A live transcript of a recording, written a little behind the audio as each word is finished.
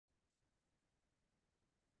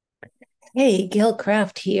Hey, Gail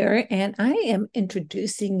Craft here, and I am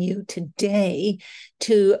introducing you today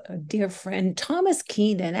to a dear friend, Thomas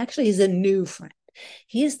Keenan. Actually, he's a new friend.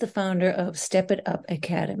 He is the founder of Step It Up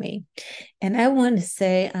Academy. And I want to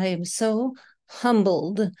say I am so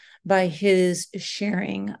humbled by his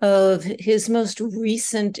sharing of his most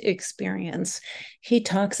recent experience. He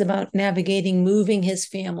talks about navigating moving his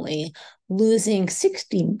family, losing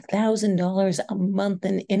 $60,000 a month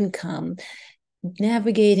in income,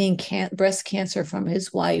 navigating breast cancer from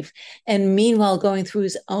his wife, and meanwhile going through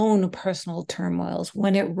his own personal turmoils.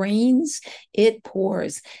 When it rains, it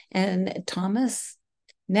pours. And Thomas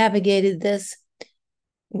navigated this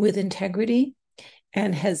with integrity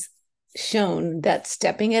and has shown that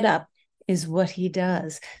stepping it up is what he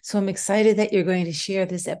does. So I'm excited that you're going to share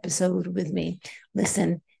this episode with me.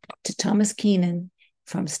 Listen to Thomas Keenan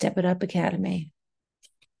from Step It Up Academy.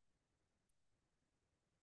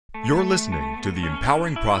 You're listening to the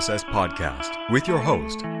Empowering Process podcast with your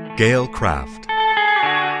host, Gail Craft.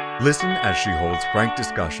 Listen as she holds frank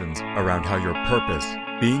discussions around how your purpose,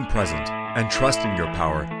 being present, and trusting your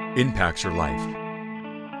power impacts your life.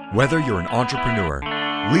 Whether you're an entrepreneur,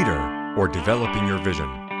 leader, or developing your vision,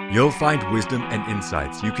 you'll find wisdom and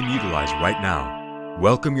insights you can utilize right now.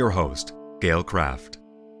 Welcome your host, Gail Craft.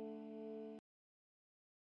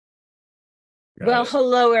 Well,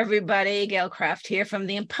 hello, everybody. Gail Craft here from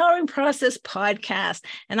the Empowering Process podcast.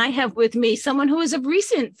 And I have with me someone who is a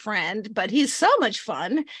recent friend, but he's so much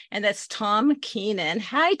fun. And that's Tom Keenan.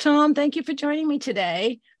 Hi, Tom. Thank you for joining me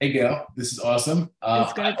today. Hey, Gail. This is awesome.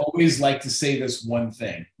 I always like to say this one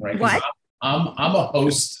thing, right? What? I'm a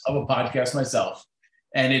host of a podcast myself.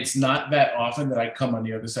 And it's not that often that I come on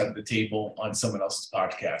the other side of the table on someone else's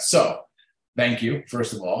podcast. So thank you,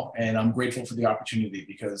 first of all. And I'm grateful for the opportunity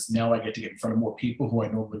because now I get to get in front of more people who I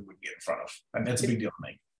normally wouldn't get in front of. And that's a big deal to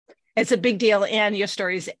me. It's a big deal. And your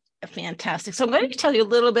story is fantastic. So I'm going to tell you a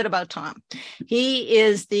little bit about Tom. He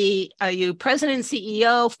is you president and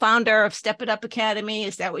CEO, founder of Step It Up Academy.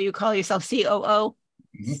 Is that what you call yourself? COO?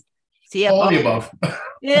 Mm-hmm. CFO? All the above.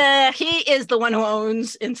 Yeah, he is the one who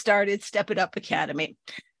owns and started Step It Up Academy.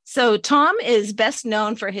 So Tom is best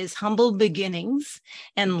known for his humble beginnings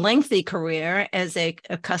and lengthy career as a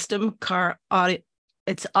custom car auto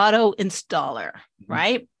installer,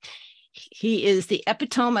 right? He is the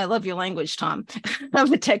epitome, I love your language, Tom,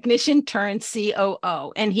 of a technician turned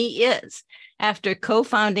COO. And he is, after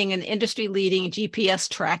co-founding an industry-leading GPS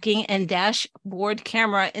tracking and dashboard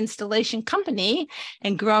camera installation company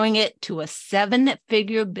and growing it to a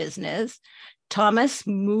 7-figure business, Thomas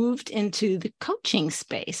moved into the coaching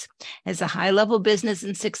space as a high-level business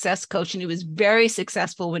and success coach, and he was very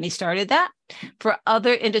successful when he started that for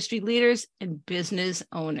other industry leaders and business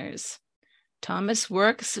owners. Thomas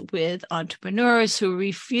works with entrepreneurs who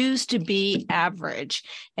refuse to be average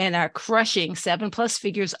and are crushing 7+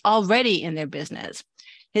 figures already in their business.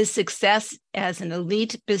 His success as an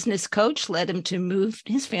elite business coach led him to move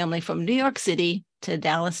his family from New York City to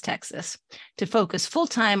Dallas, Texas, to focus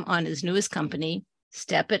full-time on his newest company,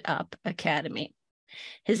 Step It Up Academy.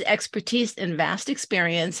 His expertise and vast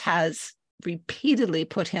experience has repeatedly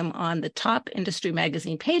put him on the top industry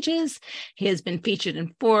magazine pages. He has been featured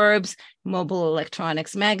in Forbes, Mobile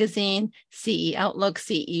Electronics Magazine, CE Outlook,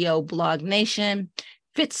 CEO Blog Nation,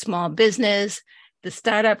 Fit Small Business, the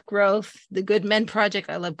Startup Growth, the Good Men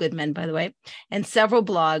Project, I love Good Men, by the way, and several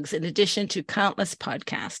blogs, in addition to countless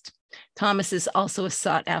podcasts. Thomas is also a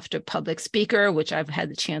sought-after public speaker, which I've had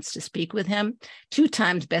the chance to speak with him, 2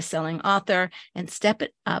 times best-selling author, and Step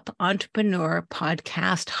It Up Entrepreneur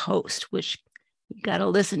podcast host, which you got to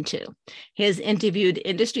listen to. He has interviewed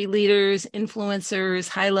industry leaders, influencers,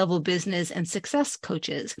 high-level business and success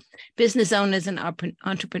coaches, business owners and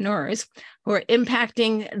entrepreneurs who are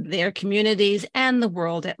impacting their communities and the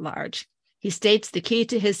world at large. He states the key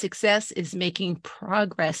to his success is making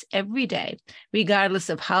progress every day, regardless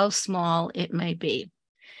of how small it may be.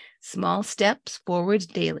 Small steps forward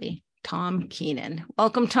daily. Tom Keenan.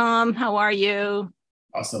 Welcome, Tom. How are you?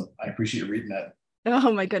 Awesome. I appreciate you reading that.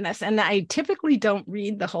 Oh, my goodness. And I typically don't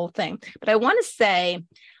read the whole thing, but I want to say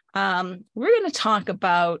we're going to talk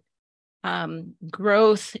about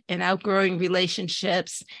growth and outgrowing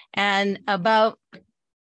relationships and about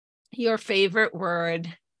your favorite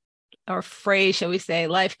word or phrase, shall we say,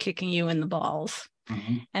 life kicking you in the balls.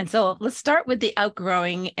 Mm-hmm. And so let's start with the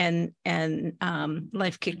outgrowing and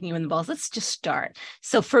life kicking you in the balls. Let's just start.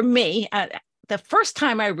 So for me, the first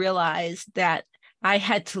time I realized that I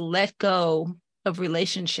had to let go of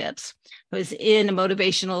relationships was in a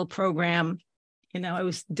motivational program. You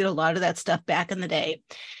know, did a lot of that stuff back in the day.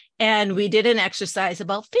 And we did an exercise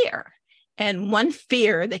about fear. And one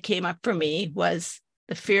fear that came up for me was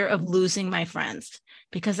the fear of losing my friends,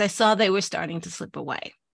 because I saw they were starting to slip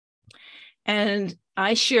away. And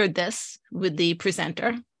I shared this with the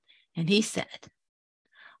presenter, and he said,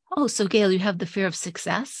 "Oh, so Gail, you have the fear of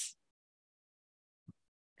success?"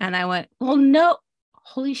 And I went, "Well, no,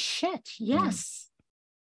 holy shit, yes."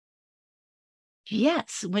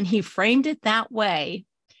 Yes, when he framed it that way,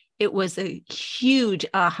 it was a huge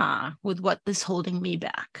aha with what is holding me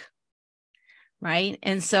back, right?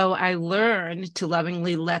 And so I learned to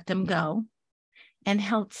lovingly let them go and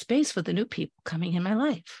held space for the new people coming in my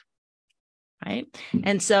life, right?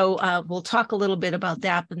 And so we'll talk a little bit about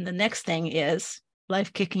that. And the next thing is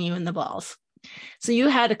life kicking you in the balls. So you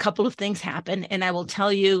had a couple of things happen, and I will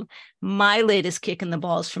tell you my latest kick in the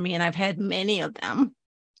balls for me, and I've had many of them,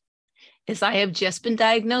 is I have just been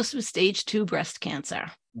diagnosed with stage 2 breast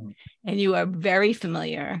cancer. And you are very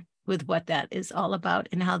familiar with what that is all about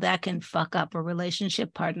and how that can fuck up a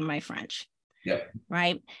relationship, pardon my French. Yep.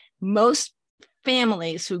 Right? Most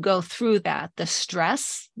families who go through that, the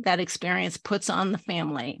stress that experience puts on the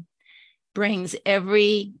family brings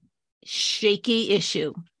every shaky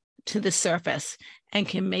issue to the surface and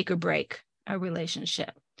can make or break a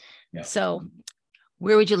relationship. Yep. So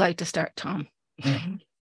where would you like to start, Tom?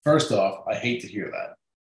 First off, I hate to hear that.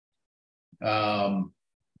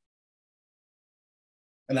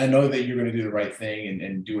 And I know that you're going to do the right thing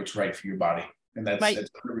and do what's right for your body. And that's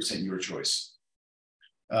 100% your choice.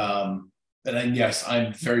 And then, yes,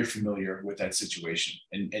 I'm very familiar with that situation,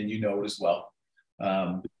 and you know it as well.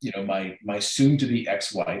 My soon-to-be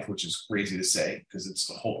ex-wife, which is crazy to say because it's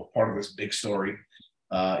a whole part of this big story.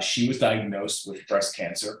 She was diagnosed with breast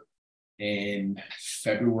cancer in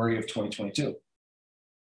February of 2022.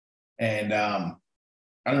 And I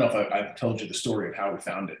don't know if I've told you the story of how we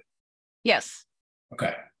found it. Yes.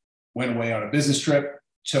 Okay. Went away on a business trip,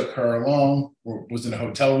 took her along, was in a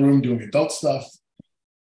hotel room doing adult stuff,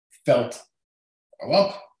 felt a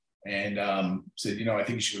lump, and said, I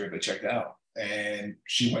think you should get it checked out. And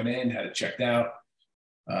she went in, had it checked out.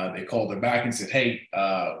 They called her back and said, "Hey,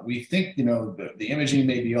 we think, the imaging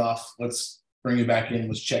may be off. Let's bring it back in.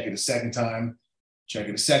 Let's check it a second time. Check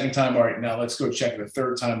it a second time. All right, now let's go check it a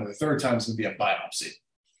third time. And the third time is going to be a biopsy."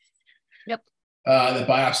 Yep. The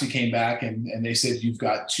biopsy came back and they said, "You've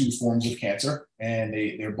got 2 forms of cancer, and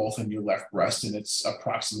they're both in your left breast, and it's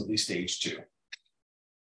approximately stage 2.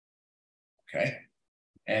 Okay.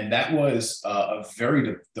 And that was a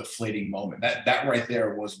very deflating moment. That right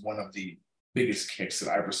there was one of the biggest kicks that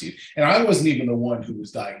I've received. And I wasn't even the one who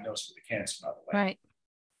was diagnosed with the cancer, by the way.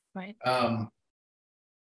 Right.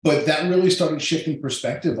 But that really started shifting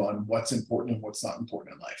perspective on what's important and what's not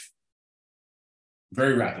important in life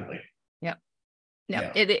very rapidly.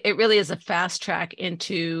 Yeah. It really is a fast track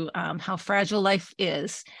into how fragile life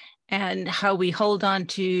is and how we hold on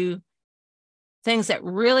to things that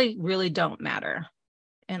really, really don't matter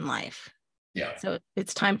in life. Yeah. So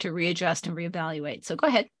it's time to readjust and reevaluate. So go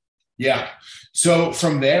ahead. Yeah. So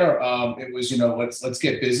from there, it was, let's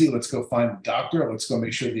get busy. Let's go find the doctor. Let's go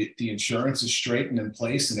make sure the insurance is straight and in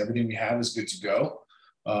place and everything we have is good to go.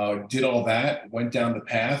 Did all that, went down the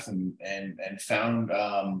path and found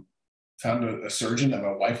a surgeon that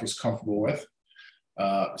my wife was comfortable with,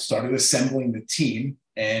 started assembling the team.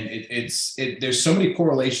 And there's so many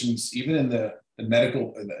correlations, even in the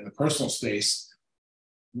medical, in the personal space,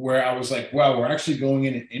 where I was like, wow, we're actually going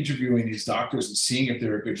in and interviewing these doctors and seeing if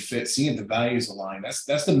they're a good fit, seeing if the values align. That's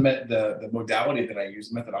the modality that I use,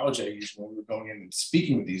 the methodology I use when we were going in and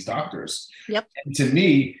speaking with these doctors. Yep. And to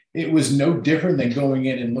me, it was no different than going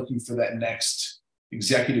in and looking for that next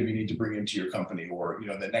executive you need to bring into your company, or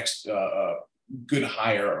the next good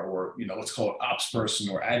hire, or let's call it ops person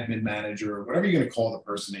or admin manager, or whatever you're going to call the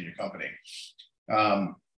person in your company.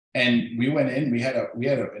 And we went in, we had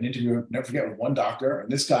an interview, I'll never forget, with one doctor,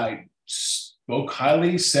 and this guy spoke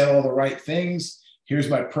highly, said all the right things. Here's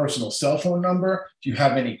my personal cell phone number. If you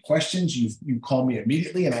have any questions, you call me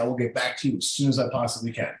immediately and I will get back to you as soon as I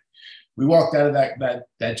possibly can. We walked out of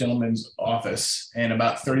that gentleman's office, and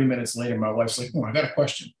about 30 minutes later, my wife's like, "Oh, I got a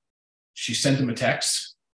question." She sent him a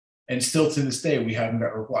text, and still to this day, we haven't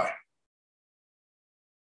got a reply.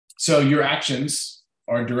 So your actions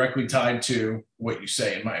are directly tied to what you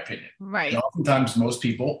say, in my opinion. Right. And oftentimes, most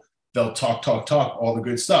people, they'll talk, all the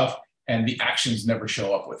good stuff, and the actions never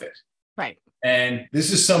show up with it. Right. And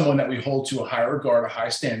this is someone that we hold to a high regard, a high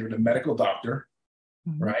standard, a medical doctor.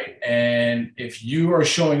 Mm-hmm. Right. And if you are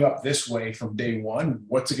showing up this way from day one,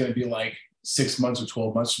 what's it going to be like 6 months or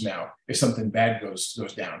 12 months from now if something bad goes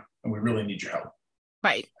down and we really need your help?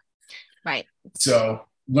 Right. So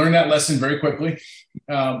learn that lesson very quickly.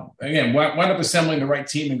 Again, wind up assembling the right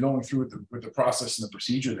team and going through with the process and the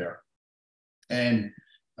procedure there. And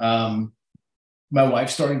my wife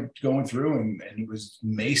started going through, and it was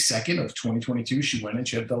May 2nd of 2022. She went and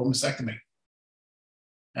she had a double mastectomy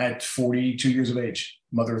at 42 years of age,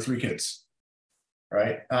 mother of 3 kids.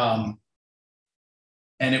 Right. And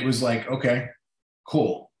it was like, okay,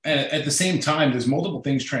 cool. And at the same time, there's multiple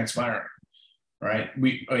things transpiring. Right.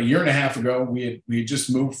 A year and a half ago, we had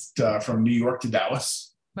just moved from New York to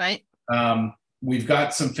Dallas. Right. We've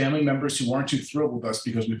got some family members who weren't too thrilled with us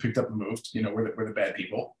because we picked up and moved. We're the bad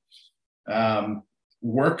people.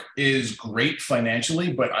 Work is great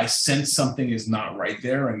financially, but I sense something is not right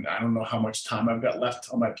there. And I don't know how much time I've got left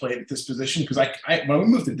on my plate at this position. Because when we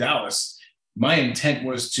moved to Dallas, my intent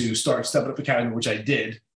was to start Step It Up Academy, which I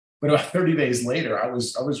did. But about 30 days later, I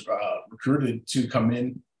was recruited to come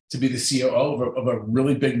in to be the COO of a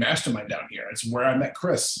really big mastermind down here. It's where I met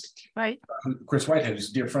Chris. Right. Chris Whitehead, who's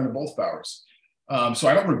a dear friend of both of ours. So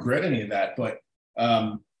I don't regret any of that. But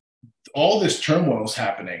all this turmoil is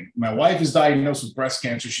happening. My wife is diagnosed with breast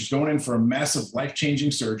cancer. She's going in for a massive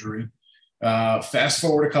life-changing surgery. Fast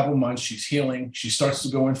forward a couple months, she's healing. She starts to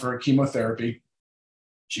go in for her chemotherapy.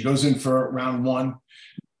 She goes in for round 1,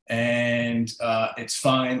 and it's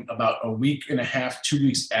fine. About a week and a half, 2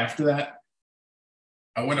 weeks after that,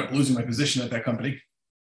 I went up losing my position at that company.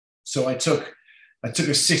 So I took a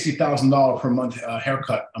 $60,000 per month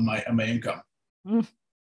haircut on my income.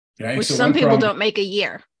 Okay? Which some people don't make a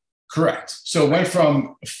year. Correct. So it went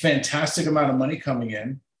from a fantastic amount of money coming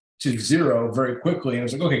in to zero very quickly. And I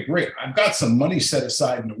was like, okay, great. I've got some money set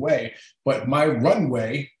aside in a way, but my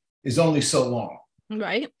runway is only so long.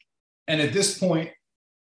 Right. And at this point,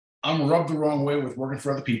 I'm rubbed the wrong way with working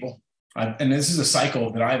for other people. And this is a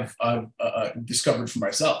cycle that I've discovered for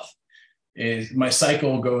myself. Is my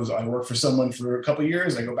cycle goes, I work for someone for a couple of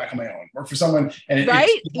years, I go back on my own, work for someone, and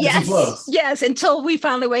yes, until we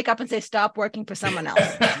finally wake up and say, stop working for someone else.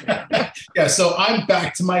 Yeah, so I'm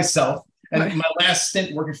back to myself, and my last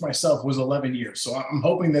stint working for myself was 11 years. So I'm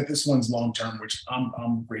hoping that this one's long term, which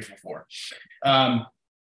I'm grateful for.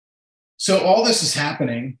 So all this is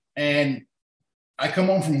happening, and I come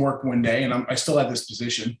home from work one day, and I still have this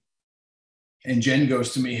position, and Jen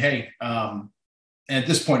goes to me, hey. And at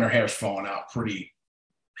this point, her hair's falling out pretty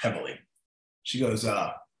heavily. She goes,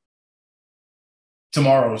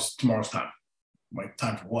 tomorrow's time. I'm like,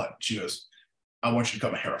 time for what? She goes, I want you to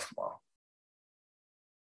cut my hair off tomorrow.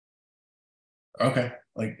 Okay.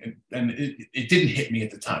 And it didn't hit me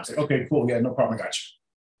at the time. It's like, okay, cool. Yeah, no problem. I got you.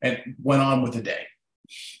 And went on with the day.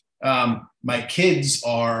 My kids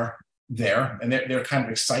are there, and they're kind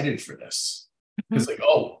of excited for this. It's like,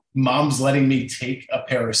 oh, mom's letting me take a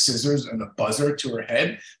pair of scissors and a buzzer to her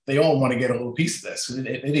head. They all want to get a little piece of this. They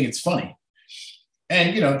think it's funny.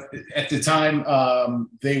 And, at the time,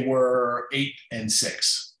 they were 8 and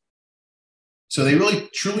 6. So they really,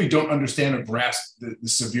 truly don't understand or grasp the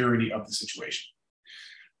severity of the situation.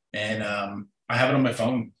 And I have it on my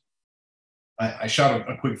phone. I shot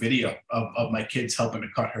a quick video of my kids helping to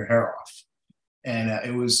cut her hair off. And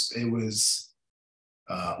it was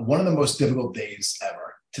one of the most difficult days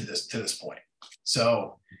ever to this point.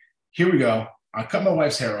 So here we go. I cut my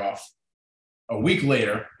wife's hair off. A week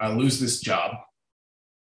later, I lose this job.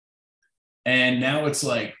 And now it's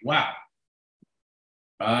like, wow,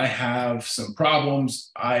 I have some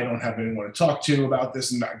problems. I don't have anyone to talk to about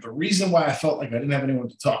this. And that. The reason why I felt like I didn't have anyone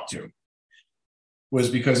to talk to was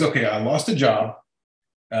because, okay, I lost a job.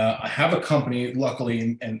 I have a company,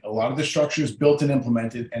 luckily, and a lot of the structure is built and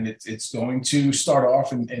implemented, and it's going to start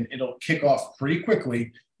off and it'll kick off pretty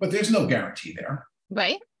quickly, but there's no guarantee there.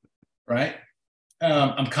 Right. Right.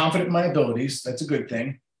 I'm confident in my abilities. That's a good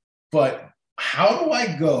thing. But how do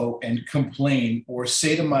I go and complain or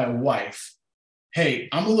say to my wife, hey,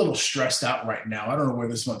 I'm a little stressed out right now. I don't know where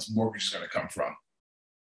this month's mortgage is going to come from.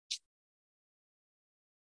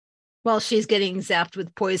 Well, she's getting zapped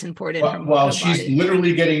with poison poured in her Well, she's body.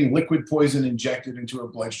 Literally getting liquid poison injected into her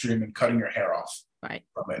bloodstream and cutting her hair off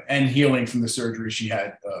from it, and healing from the surgery she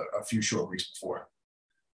had a few short weeks before.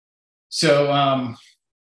 So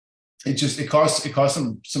it caused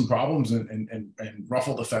some problems and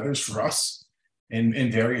ruffled the feathers for us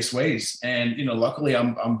in various ways. And luckily,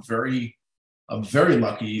 I'm very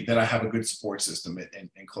lucky that I have a good support system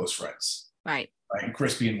and close friends. Right. And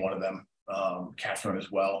Chris being one of them, Catherine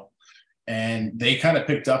as well. And they kind of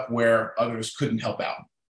picked up where others couldn't help out,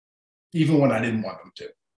 even when I didn't want them to.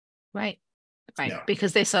 Right. Yeah.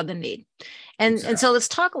 Because they saw the need. And so let's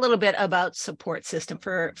talk a little bit about support system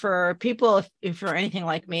for people. If you're anything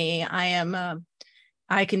like me,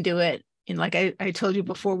 I can do it. And like I told you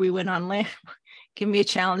before we went on land, give me a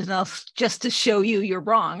challenge and I'll just to show you you're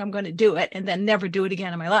wrong. I'm going to do it and then never do it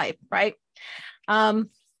again in my life. Right.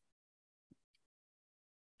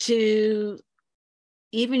 to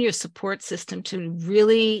even your support system to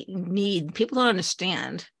really need, people don't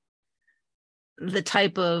understand the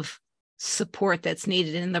type of support that's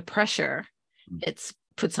needed and the pressure it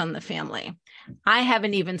puts on the family. I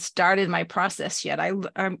haven't even started my process yet.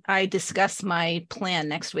 I discuss my plan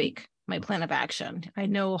next week, my plan of action. I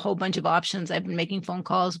know a whole bunch of options. I've been making phone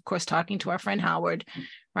calls, of course, talking to our friend Howard,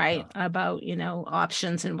 right, about,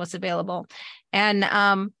 options and what's available. And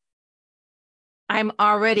I'm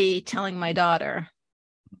already telling my daughter,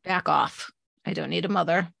 back off. I don't need a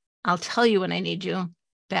mother. I'll tell you when I need you.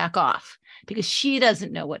 Back off, because she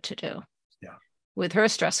doesn't know what to do with her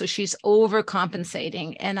stress. So she's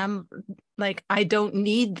overcompensating. And I'm like, I don't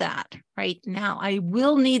need that right now. I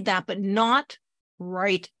will need that, but not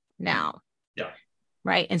right now. Yeah.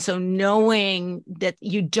 Right. And so knowing that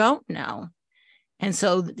you don't know. And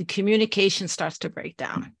so the communication starts to break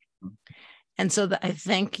down. And so I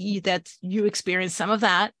think that you experienced some of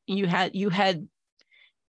that. You had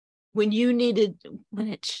when you needed, when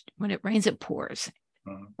it rains, it pours,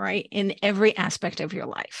 right? In every aspect of your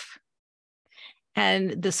life.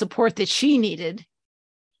 And the support that she needed,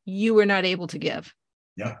 you were not able to give.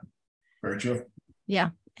 Yeah, very true. Yeah.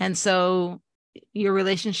 And so your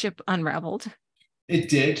relationship unraveled. It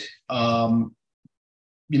did. That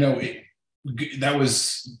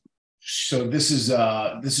was, so this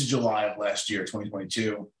is July of last year,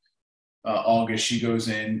 2022. August, she goes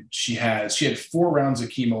in, she had 4 rounds of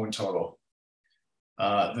chemo in total.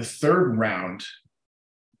 The third round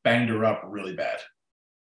banged her up really bad.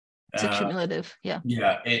 It's cumulative. Yeah.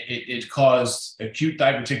 Yeah. It caused acute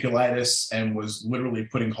diverticulitis and was literally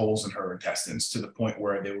putting holes in her intestines to the point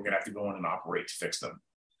where they were going to have to go in and operate to fix them.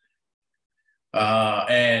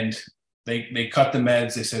 And they cut the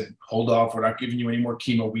meds. They said, hold off. We're not giving you any more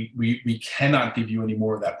chemo. We cannot give you any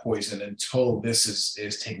more of that poison until this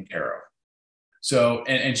is taken care of. So,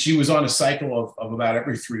 and she was on a cycle of about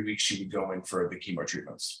every 3 weeks, she would go in for the chemo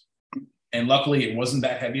treatments. And luckily it wasn't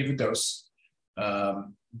that heavy of a dose,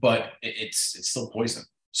 but it's still poison.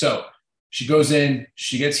 So she goes in,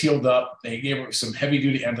 she gets healed up. They gave her some heavy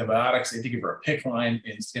duty antibiotics. They did give her a PICC line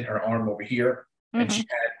in her arm over here. Mm-hmm. And she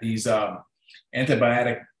had these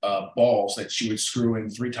antibiotic balls that she would screw in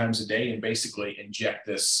 3 times a day and basically inject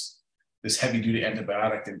this heavy duty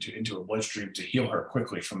antibiotic into her bloodstream to heal her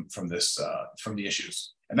quickly from the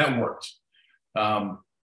issues. And that worked.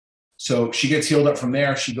 So she gets healed up from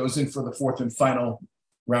there. She goes in for the 4th and final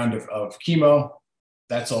round of chemo.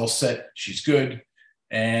 That's all set. She's good.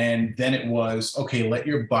 And then it was, okay, let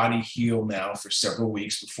your body heal now for several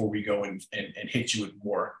weeks before we go and hit you with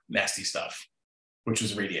more nasty stuff, which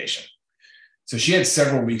was radiation. So she had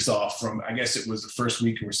several weeks off from, I guess it was the first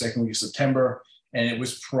week or second week of September. And it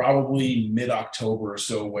was probably mid-October or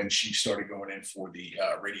so when she started going in for the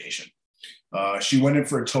radiation. She went in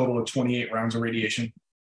for a total of 28 rounds of radiation.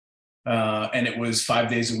 And it was 5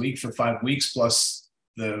 days a week for 5 weeks, plus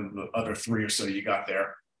the other 3 or so you got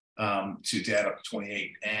there to add up to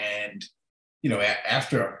 28. And,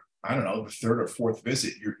 after, I don't know, the 3rd or 4th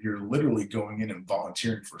visit, you're literally going in and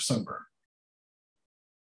volunteering for a sunburn.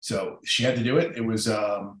 So she had to do it. It was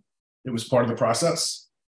part of the process.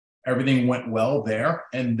 Everything went well there.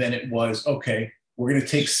 And then it was, okay, we're going to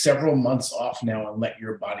take several months off now and let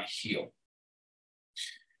your body heal.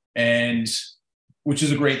 And which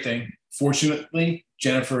is a great thing. Fortunately,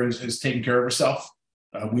 Jennifer is taking care of herself.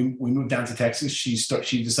 We moved down to Texas. She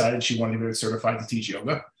decided she wanted to get certified to teach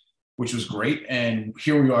yoga, which was great. And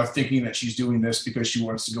here we are thinking that she's doing this because she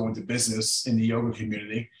wants to go into business in the yoga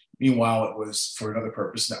community. Meanwhile, it was for another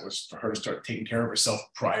purpose. That was for her to start taking care of herself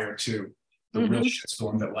prior to the real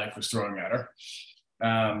shitstorm that life was throwing at her.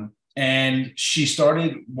 And she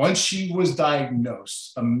started, once she was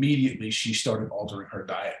diagnosed, immediately she started altering her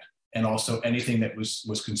diet and also anything that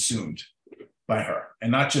was consumed by her.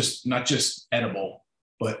 And not just edible,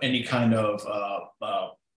 but any kind of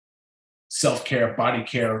self-care, body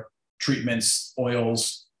care treatments,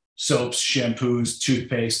 oils, soaps, shampoos,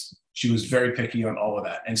 toothpaste. She was very picky on all of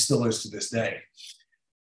that and still is to this day.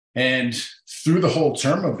 And through the whole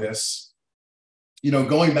term of this,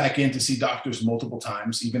 going back in to see doctors multiple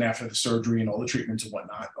times, even after the surgery and all the treatments and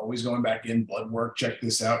whatnot, always going back in, blood work, check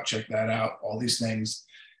this out, check that out, all these things.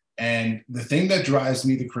 And the thing that drives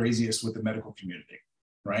me the craziest with the medical community,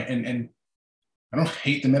 right? And I don't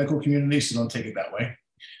hate the medical community, so don't take it that way.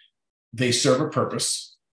 They serve a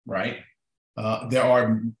purpose, right? There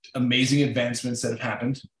are amazing advancements that have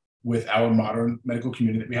happened with our modern medical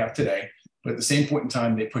community that we have today. But at the same point in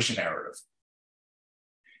time, they push a narrative.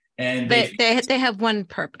 And they have one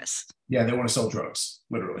purpose. Yeah, they want to sell drugs,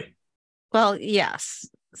 literally. Well, yes.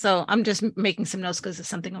 So I'm just making some notes because it's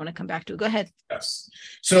something I want to come back to. Go ahead. Yes.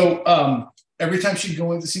 So every time she'd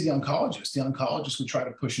go in to see the oncologist would try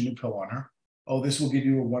to push a new pill on her. Oh, this will give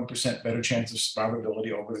you a 1% better chance of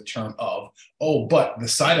survivability over the term of, oh, but the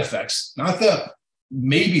side effects, not the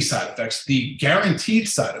maybe side effects, the guaranteed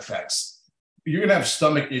side effects, you're going to have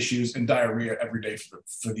stomach issues and diarrhea every day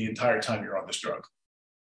for the entire time you're on this drug.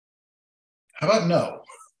 How about no?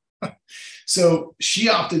 So she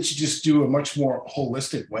opted to just do a much more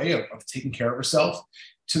holistic way of taking care of herself,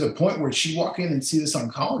 to the point where she'd walk in and see this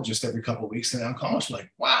oncologist every couple of weeks. And the oncologist was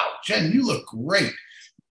like, wow, Jen, you look great.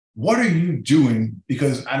 What are you doing?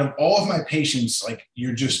 Because out of all of my patients, like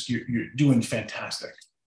you're doing fantastic.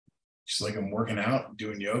 She's like, I'm working out,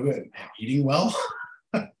 doing yoga and eating well.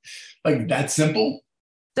 Like that simple.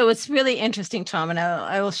 So it's really interesting, Tom, and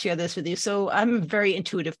I will share this with you. So I'm a very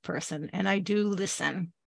intuitive person and I do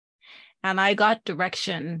listen. And I got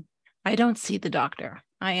direction. I don't see the doctor.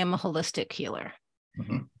 I am a holistic healer.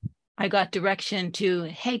 Mm-hmm. I got direction to,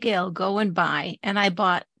 hey, Gail, go and buy. And I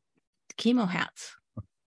bought chemo hats.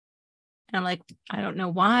 And I'm like, I don't know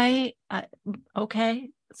why. Okay.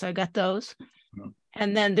 So I got those. Mm-hmm.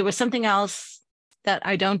 And then there was something else that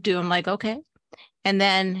I don't do. I'm like, okay. And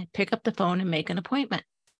then pick up the phone and make an appointment.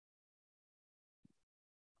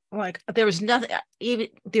 Like there was nothing, even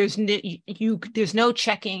there's no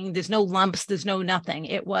checking, there's no lumps, there's no nothing.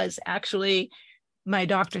 It was actually, my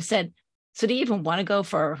doctor said, so do you even want to go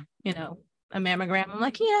for, a mammogram? I'm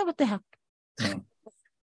like, yeah, what the hell? Yeah.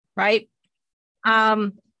 Right.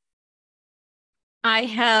 I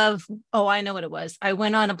know what it was. I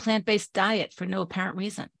went on a plant-based diet for no apparent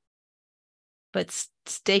reason, but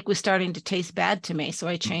steak was starting to taste bad to me. So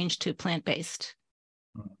I changed to plant-based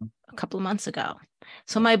a couple of months ago.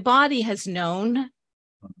 So my body has known,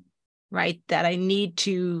 right, that I need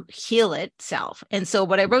to heal itself. And so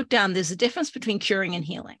what I wrote down, there's a difference between curing and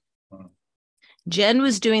healing. Jen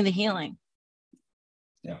was doing the healing.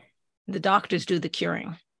 Yeah. The doctors do the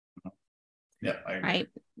curing. Yeah, I agree.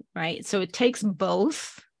 Right. So it takes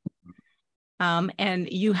both.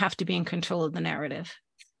 And you have to be in control of the narrative.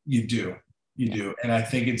 You do. You do. And I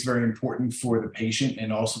think it's very important for the patient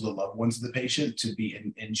and also the loved ones of the patient to be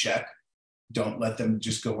in check. Don't let them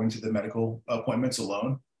just go into the medical appointments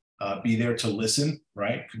alone. Be there to listen,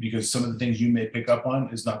 right? Because some of the things you may pick up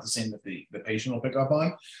on is not the same that the patient will pick up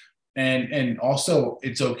on. And also,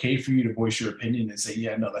 it's okay for you to voice your opinion and say,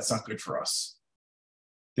 yeah, no, that's not good for us.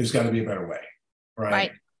 There's got to be a better way,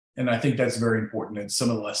 right? And I think that's very important. And some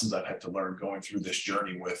of the lessons I've had to learn going through this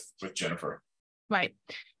journey with Jennifer. Right.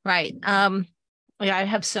 I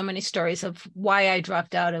have so many stories of why I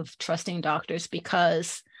dropped out of trusting doctors,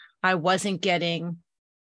 because I wasn't getting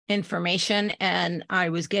information and I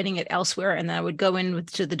was getting it elsewhere. And I would go in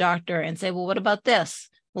to the doctor and say, well, what about this?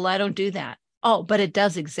 Well, I don't do that. Oh, but it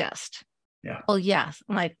does exist. Yeah. Oh, yes.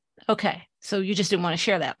 I'm like, okay. So you just didn't want to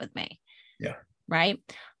share that with me. Yeah. Right.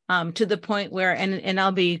 To the point where, and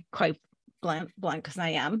I'll be quite blunt because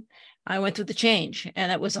I went through the change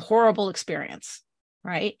and it was a horrible experience.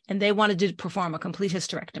 Right. And they wanted to perform a complete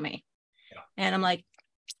hysterectomy. Yeah. And I'm like,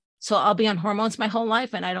 so I'll be on hormones my whole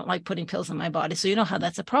life and I don't like putting pills in my body. So you know how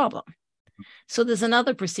that's a problem. So there's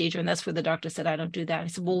another procedure, and that's where the doctor said, I don't do that. I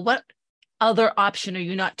said, well, what other option are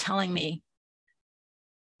you not telling me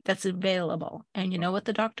that's available? And you know what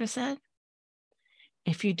the doctor said?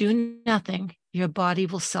 If you do nothing, your body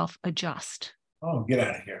will self-adjust. Oh, get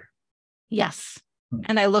out of here. Yes.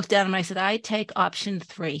 And I looked at him and I said, I take option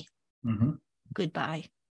 3. Mm-hmm. Goodbye.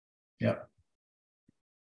 Yeah.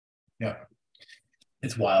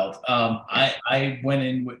 It's wild. I went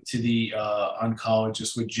in to the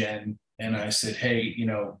oncologist with Jen, and I said, hey,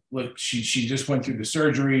 look, she just went through the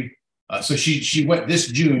surgery. So she went this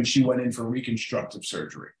June, she went in for reconstructive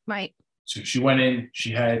surgery. Right. So she went in,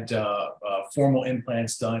 she had formal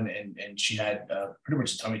implants done, and she had pretty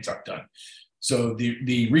much a tummy tuck done. So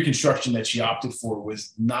the reconstruction that she opted for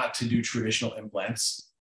was not to do traditional implants,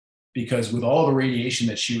 because with all the radiation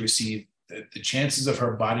that she received, the chances of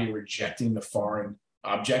her body rejecting the foreign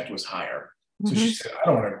object was higher. So she said, I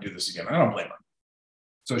don't want to ever do this again. I don't blame her.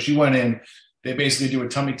 So she went in, they basically do a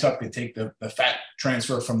tummy tuck. They take the fat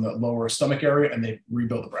transfer from the lower stomach area and they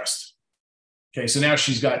rebuild the breast. Okay, so now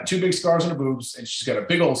she's got 2 big scars on her boobs and she's got a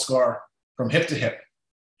big old scar from hip to hip.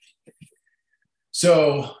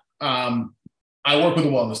 So I work with a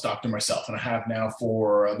wellness doctor myself, and I have now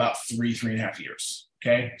for about 3.5 years.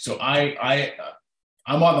 Okay, so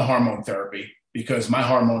I'm on the hormone therapy because my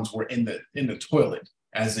hormones were in the toilet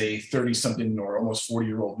as a 30-something or almost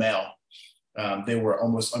 40-year-old male. They were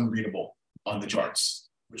almost unreadable on the charts,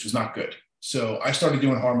 which was not good. So I started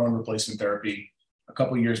doing hormone replacement therapy a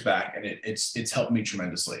couple of years back, and it's helped me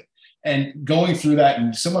tremendously. And going through that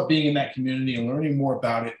and somewhat being in that community and learning more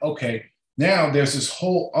about it, okay, now there's this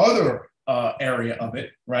whole other area of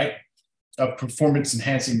it, right? Of performance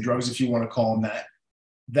enhancing drugs, if you want to call them that,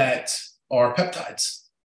 that are peptides.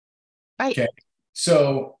 Right. Okay.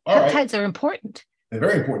 So, peptides are important. They're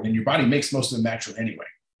very important, and your body makes most of them naturally anyway.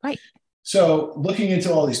 Right. So looking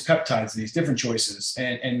into all these peptides, these different choices,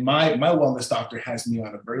 and my wellness doctor has me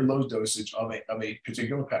on a very low dosage of a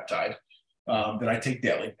particular peptide that I take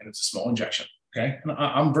daily, and it's a small injection. Okay. And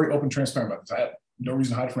I'm very open, transparent about this. I have no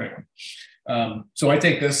reason to hide from anyone. So I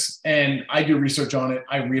take this and I do research on it.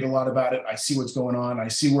 I read a lot about it. I see what's going on. I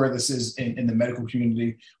see where this is in the medical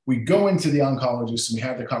community. We go into the oncologist and we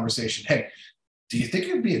have the conversation. Hey, do you think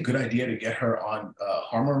it would be a good idea to get her on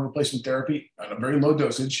hormone replacement therapy on a very low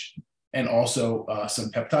dosage and also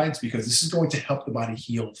some peptides, because this is going to help the body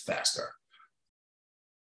heal faster?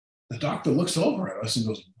 The doctor looks over at us and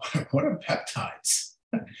goes, what are peptides?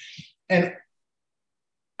 And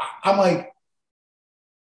I'm like,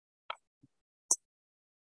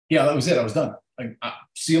 yeah, that was it. I was done. Like,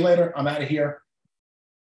 see you later. I'm out of here.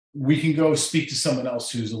 We can go speak to someone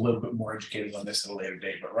else who's a little bit more educated on this at a later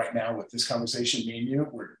date. But right now, with this conversation, me and you,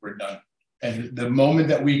 we're done. And the moment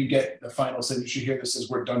that we get the final signature here that says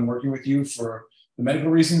we're done working with you for the medical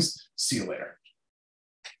reasons, see you later.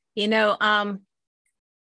 You know,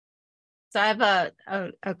 so I have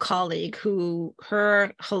a colleague who,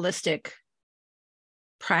 her holistic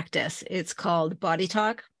practice, it's called Body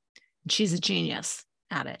Talk. She's a genius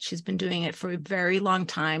at it. She's been doing it for a very long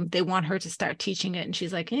time. They want her to start teaching it, and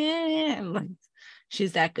she's like,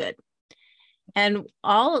 she's that good. And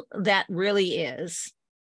all that really is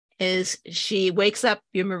she wakes up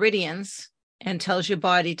your meridians and tells your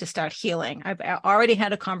body to start healing. I've already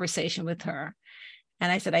had a conversation with her,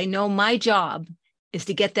 and I said, I know my job is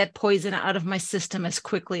to get that poison out of my system as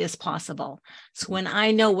quickly as possible. So when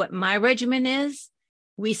I know what my regimen is,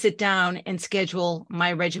 we sit down and schedule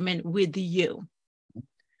my regimen with you.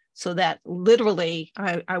 So that literally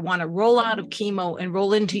I want to roll out of chemo and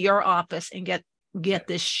roll into your office and get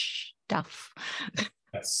this stuff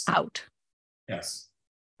out. Yes.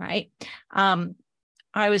 Right.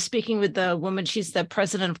 I was speaking with the woman, she's the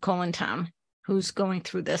president of Colon Town, who's going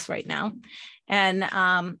through this right now. And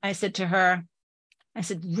I said to her, I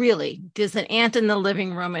said, really, there's an ant in the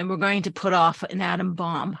living room and we're going to put off an atom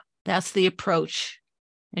bomb. That's the approach.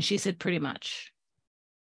 And she said, pretty much.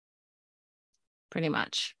 Pretty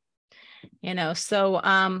much. You know, so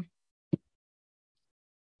I'm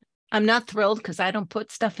not thrilled because I don't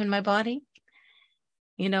put stuff in my body,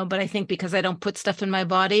 you know, but I think because I don't put stuff in my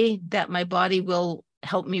body, that my body will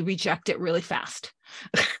help me reject it really fast.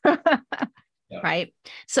 Yeah. Right.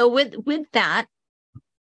 So with that,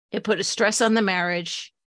 it put a stress on the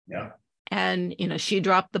marriage. Yeah. And, you know, she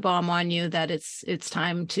dropped the bomb on you that it's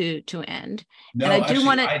time to end. No, and I do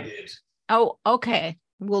want to. I did. Oh, okay.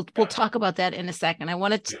 We'll talk about that in a second. I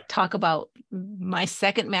want to talk about my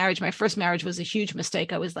second marriage. My first marriage was a huge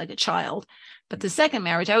mistake. I was like a child. But the second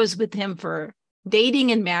marriage, I was with him for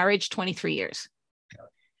dating and marriage 23 years.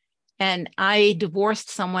 And I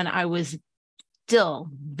divorced someone I was still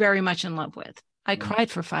very much in love with. I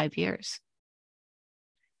cried for 5 years.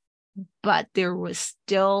 But there was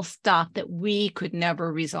still stuff that we could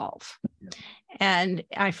never resolve. And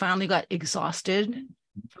I finally got exhausted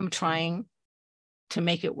from trying to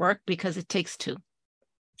make it work because it takes two.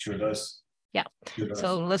 Sure does. Yeah. Sure does.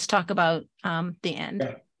 So let's talk about the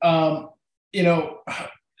end. Yeah. You know,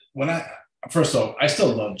 first of all, I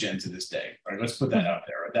still love Jen to this day. Right? Let's put that out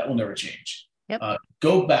there. That will never change. Yep.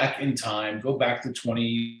 Go back in time, go back to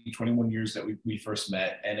 21 years that we first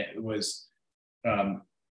met. And it was a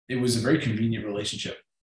very convenient relationship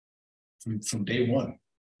from day one.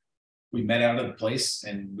 We met out at the place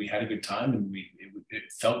and we had a good time and it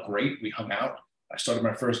felt great. We hung out. I started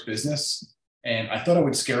my first business and I thought I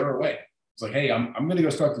would scare her away. It's like, hey, I'm going to go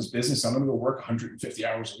start this business. I'm going to go work 150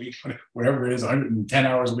 hours a week, whatever it is, 110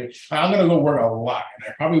 hours a week. I'm going to go work a lot and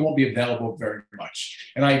I probably won't be available very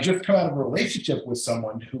much. And I just come out of a relationship with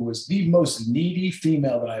someone who was the most needy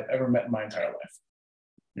female that I've ever met in my entire life.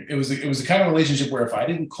 It was the kind of relationship where if I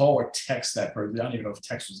didn't call or text that person, I don't even know if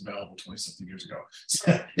text was available 20-something years ago.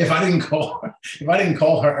 So if I didn't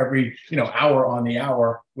call her every hour on the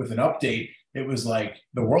hour with an update, it was like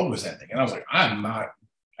the world was ending. And I was like, I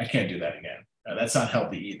can't do that again. That's not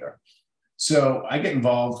healthy either. So I get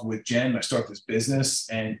involved with Jen. I start this business,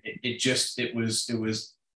 and it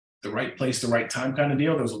was the right place, the right time kind of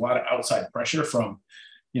deal. There was a lot of outside pressure from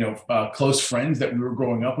close friends that we were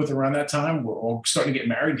growing up with around that time. We're all starting to get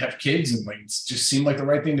married and have kids, and it just seemed like the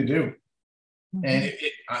right thing to do. Mm-hmm. And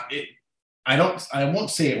I won't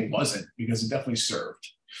say it wasn't, because it definitely served.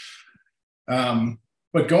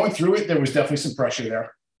 But going through it, there was definitely some pressure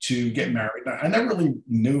there to get married. I never really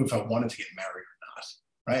knew if I wanted to get married or not,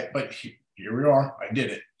 right? But here we are. I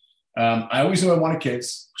did it. I always knew I wanted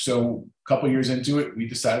kids. So a couple of years into it, we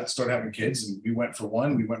decided to start having kids, and we went for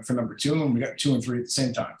one, we went for number two, and we got 2 and 3 at the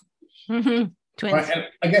same time. Mm-hmm. Twins. Right? And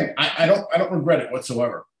again, I don't regret it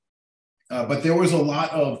whatsoever. But there was a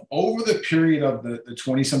lot of, over the period of the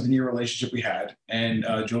 20-something year relationship we had, and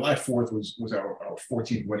July 4th was our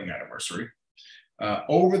 14th wedding anniversary.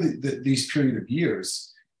 Over these period of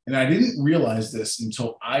years, and I didn't realize this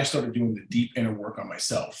until I started doing the deep inner work on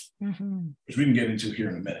myself, which we can get into here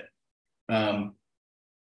in a minute.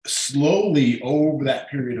 Slowly over that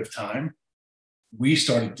period of time, we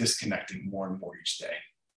started disconnecting more and more each day.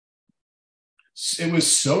 It was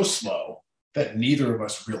so slow that neither of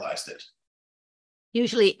us realized it.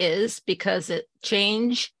 Usually is, because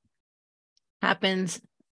change happens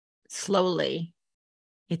slowly.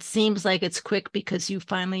 It seems like it's quick because you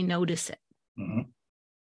finally notice it. Mm-hmm.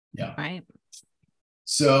 Yeah. Right.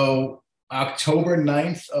 So October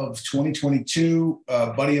 9th of 2022,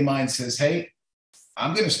 a buddy of mine says, "Hey,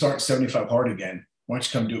 I'm going to start 75 Hard again. Why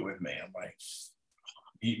don't you come do it with me?" I'm like,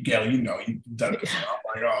 "Gail, you've done it."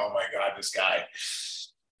 I'm like, "Oh my God, this guy."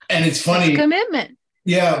 And it's funny. It's commitment.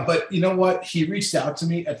 Yeah, but you know what? He reached out to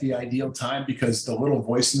me at the ideal time, because the little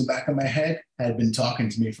voice in the back of my head had been talking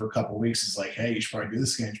to me for a couple of weeks. It's like, "Hey, you should probably do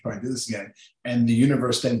this again. You should probably do this again." And the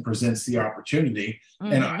universe then presents the opportunity.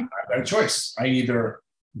 And I've got a choice. I either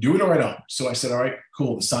do it or I don't. So I said, "All right,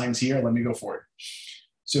 cool. The sign's here. Let me go for it."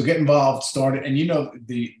 So get involved, started. And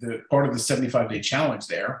the part of the 75-day challenge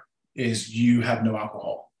there is you have no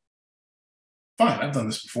alcohol. Fine. I've done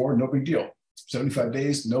this before. No big deal. 75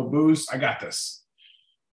 days, no booze. I got this.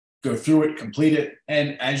 Go through it, complete it.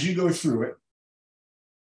 And as you go through it,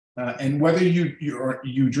 and whether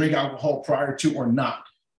you drink alcohol prior to or not,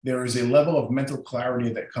 there is a level of mental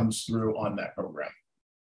clarity that comes through on that program.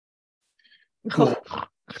 Cool.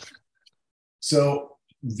 So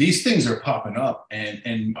these things are popping up,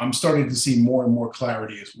 and I'm starting to see more and more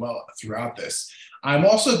clarity as well throughout this. I'm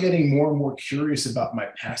also getting more and more curious about my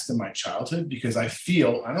past and my childhood, because I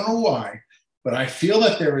don't know why, but I feel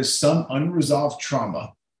that there is some unresolved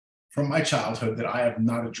trauma from my childhood that I have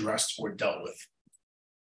not addressed or dealt with.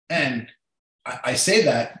 And I say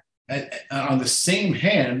that on the same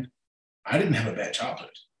hand, I didn't have a bad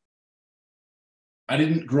childhood. I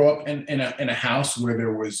didn't grow up in a house where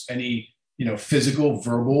there was any, physical,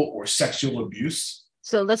 verbal, or sexual abuse.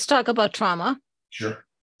 So let's talk about trauma. Sure.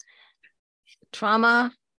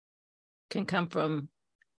 Trauma can come from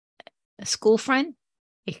a school friend.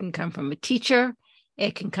 It can come from a teacher.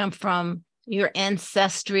 It can come from your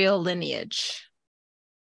ancestral lineage.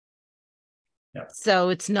 Yep. So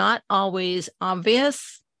it's not always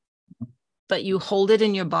obvious, but you hold it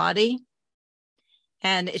in your body,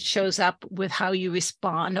 and it shows up with how you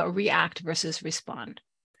respond or react versus respond.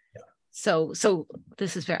 Yeah. So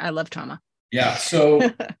this is I love trauma. Yeah. So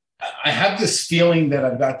I have this feeling that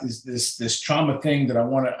I've got this trauma thing that I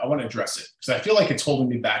want to address it, because I feel like it's holding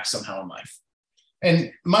me back somehow in life.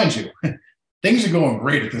 And mind you, things are going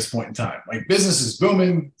great at this point in time. Like, business is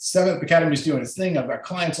booming. 7th Academy is doing its thing. I've got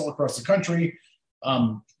clients all across the country,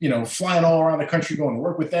 flying all around the country, going to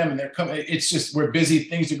work with them, and they're coming. It's just, we're busy.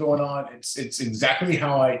 Things are going on. It's exactly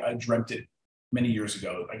how I dreamt it many years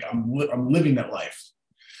ago. Like, I'm living that life.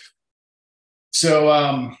 So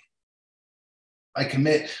I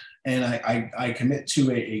commit, and I commit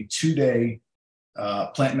to a 2-day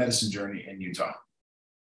plant medicine journey in Utah.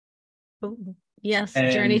 Ooh. Yes,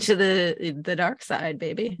 and journey to the dark side,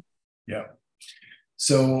 baby. Yeah.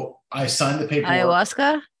 So I signed the paperwork.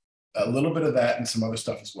 Ayahuasca? A little bit of that and some other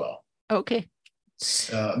stuff as well. Okay.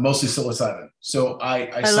 Mostly psilocybin. So I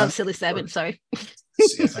love psilocybin. Sorry.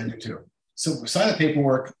 Yes, I do too. So we signed the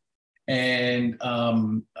paperwork, and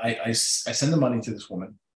I send the money to this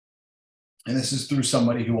woman. And this is through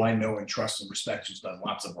somebody who I know and trust and respect, who's done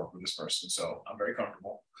lots of work with this person. So I'm very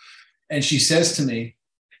comfortable. And she says to me,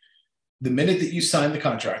 the minute that you sign the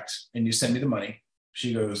contract and you send me the money,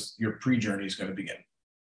 she goes, "Your pre-journey is going to begin."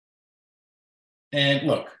 And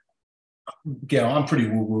look, Gail, I'm pretty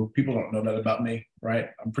woo-woo. People don't know that about me,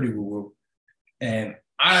 right? I'm pretty woo-woo. And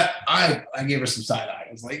I gave her some side eye.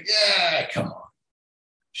 I was like, "Yeah, come on."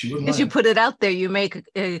 She wouldn't. Because you put it out there, you make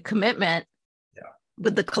a commitment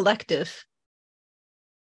with the collective.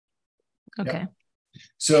 Okay. Yep.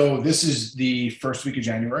 So this is the first week of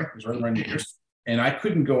January. It was right around New Year's. And I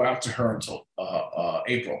couldn't go out to her until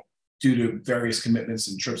April due to various commitments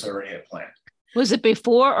and trips I already had planned. Was it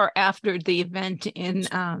before or after the event in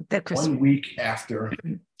that Christmas? 1 week after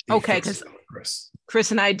Okay, because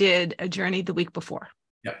Chris and I did a journey the week before.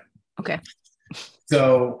 Yep. Okay.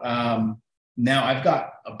 So now I've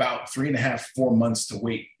got about 3.5, 4 months to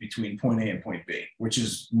wait between point A and point B, which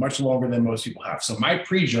is much longer than most people have. So my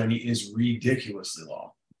pre-journey is ridiculously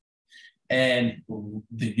long. And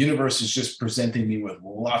the universe is just presenting me with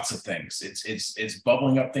lots of things. It's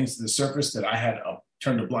bubbling up things to the surface that I had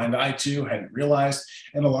turned a blind eye to, hadn't realized.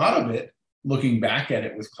 And a lot of it, looking back at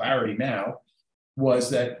it with clarity now, was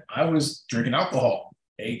that I was drinking alcohol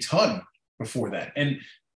a ton before that. And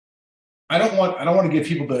I don't want to give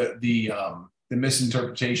people the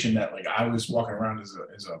misinterpretation that like I was walking around as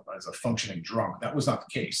a functioning drunk. That was not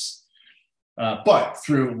the case. But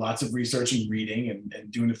through lots of research and reading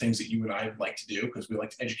and doing the things that you and I like to do, because we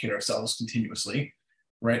like to educate ourselves continuously,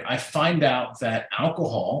 right? I find out that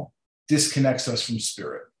alcohol disconnects us from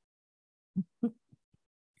spirit.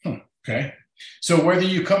 Okay. So whether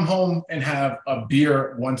you come home and have a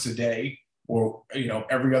beer once a day, or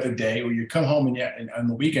every other day, or you come home and on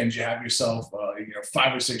the weekends you have yourself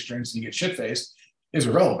 5 or 6 drinks and you get shit-faced, is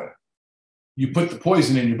irrelevant. You put the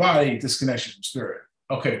poison in your body, it disconnects you from spirit.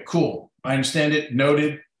 Okay, cool. I understand it.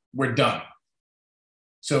 Noted. We're done.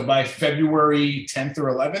 So by February 10th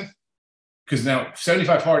or 11th, because now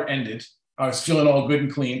 75 Hard ended, I was feeling all good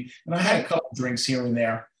and clean, and I had a couple drinks here and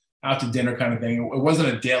there, out to dinner kind of thing. It wasn't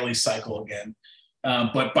a daily cycle again.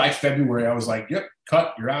 But by February, I was like, yep,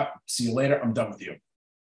 cut, you're out. See you later. I'm done with you.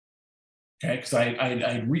 Okay, because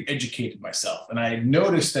I re-educated myself, and I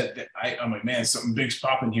noticed that I'm like, man, something big's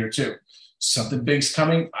popping here too. Something big's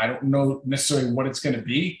coming. I don't know necessarily what it's going to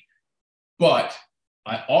be, but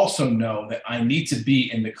I also know that I need to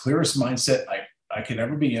be in the clearest mindset I could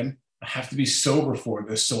ever be in. I have to be sober for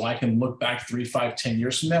this so I can look back 3, 5, 10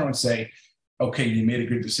 years from now and say, okay, you made a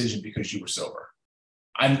good decision because you were sober.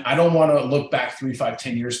 I don't want to look back 3, 5,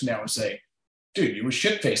 10 years from now and say, dude, you were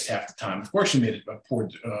shit-faced half the time. Of course you made a poor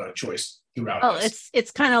choice throughout. Oh,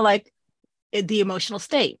 it's kind of like the emotional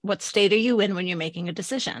state. What state are you in when you're making a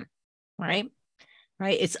decision? Right?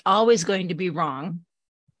 It's always going to be wrong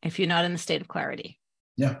if you're not in the state of clarity.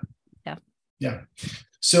 Yeah.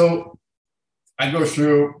 So I go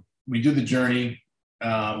through, we do the journey,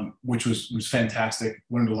 which was fantastic.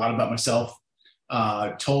 Learned a lot about myself.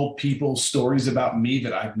 Told people stories about me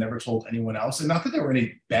that I've never told anyone else. And not that there were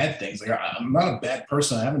any bad things. Like I'm not a bad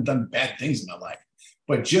person. I haven't done bad things in my life.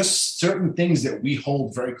 But just certain things that we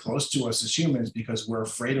hold very close to us as humans because we're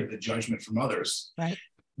afraid of the judgment from others. Right.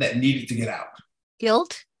 That needed to get out.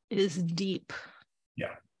 Guilt is deep.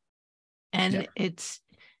 Yeah. And it's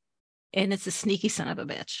a sneaky son of a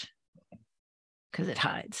bitch because it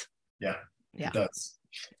hides. Yeah. It does.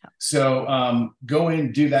 So go in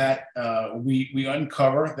and do that. We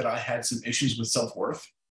uncover that I had some issues with self-worth,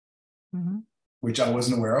 which I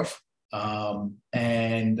wasn't aware of,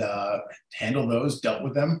 and handled those, dealt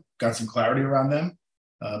with them, got some clarity around them,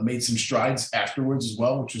 made some strides afterwards as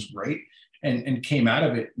well, which was great. And came out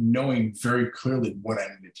of it knowing very clearly what I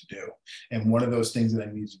needed to do. And one of those things that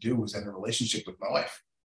I needed to do was end a relationship with my wife.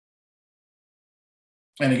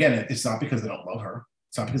 And again, it's not because I don't love her.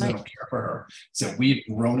 It's not because I don't care for her. It's that we've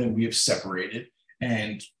grown and we have separated.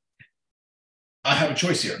 And I have a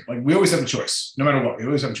choice here. Like we always have a choice. No matter what, we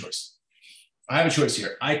always have a choice. I have a choice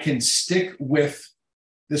here. I can stick with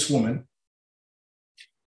this woman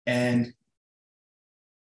and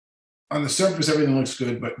on the surface, everything looks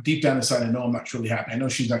good, but deep down inside, I know I'm not truly happy. I know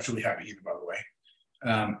she's not truly happy either, by the way.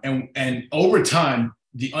 And over time,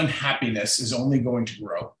 the unhappiness is only going to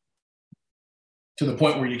grow to the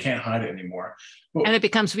point where you can't hide it anymore. But, and it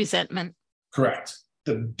becomes resentment. Correct.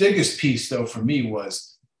 The biggest piece, though, for me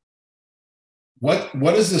was what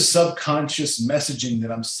is the subconscious messaging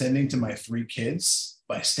that I'm sending to my 3 kids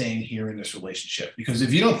by staying here in this relationship? Because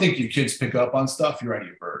if you don't think your kids pick up on stuff, you're out of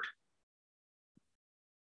your bird.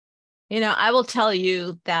 I will tell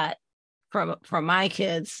you that from my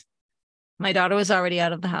kids, my daughter was already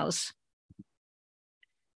out of the house.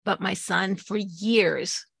 But my son, for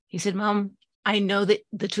years, he said, Mom, I know that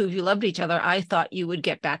the two of you loved each other. I thought you would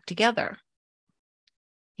get back together.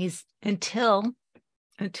 Until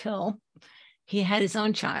he had his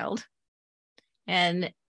own child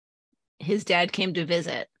and his dad came to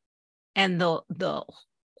visit. And the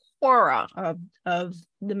horror of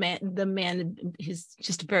the man, he's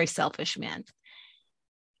just a very selfish man.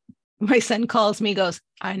 My son calls me, goes,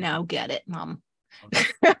 I now get it, Mom.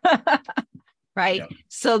 Right. Yeah.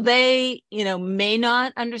 So they, may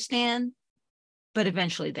not understand, but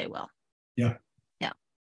eventually they will. Yeah.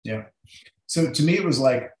 So to me, it was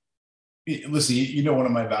like, listen, one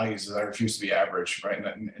of my values is I refuse to be average, right?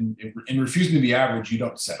 And in refusing to be average, you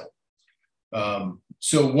don't settle.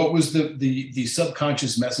 So what was the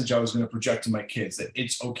subconscious message I was going to project to my kids, that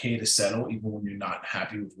it's okay to settle even when you're not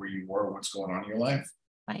happy with where you were, what's going on in your life?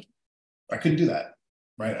 Right. I couldn't do that.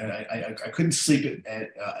 Right. And I couldn't sleep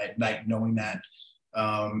at night knowing that.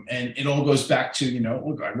 And it all goes back to,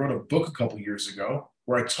 look, I wrote a book a couple of years ago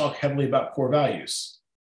where I talk heavily about core values.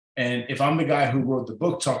 And if I'm the guy who wrote the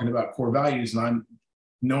book talking about core values, and I'm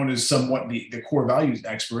known as somewhat the core values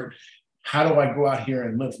expert, how do I go out here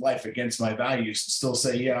and live life against my values and still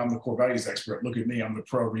say, yeah, I'm the core values expert. Look at me. I'm the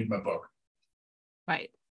pro. Read my book.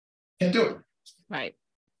 Right. Can't do it. Right.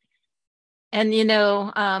 And,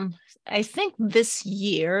 I think this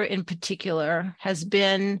year in particular has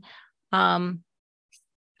been a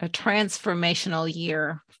transformational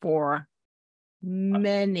year for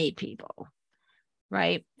many people,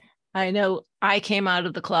 right? I know I came out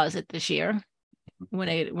of the closet this year when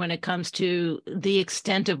it comes to the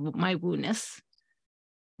extent of my woo-ness,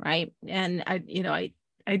 right? And I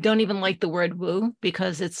don't even like the word woo,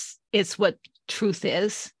 because it's what truth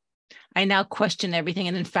is. I now question everything.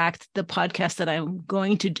 And in fact, the podcast that I'm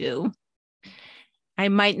going to do, I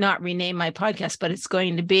might not rename my podcast, but it's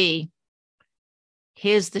going to be,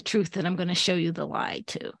 here's the truth that I'm going to show you the lie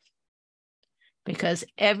to. Because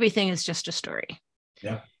everything is just a story.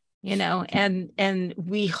 Yeah. And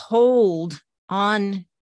we hold on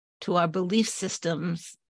to our belief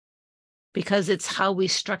systems because it's how we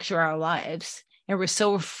structure our lives. And we're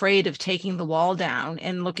so afraid of taking the wall down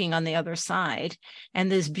and looking on the other side.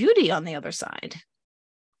 And there's beauty on the other side.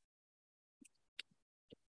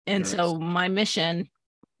 And so my mission,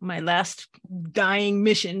 my last dying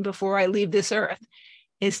mission before I leave this earth,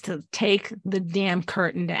 is to take the damn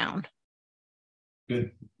curtain down.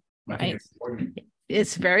 Good. I think it's important.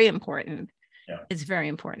 It's very important. Yeah. It's very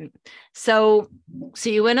important. So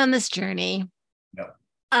you went on this journey. Yeah.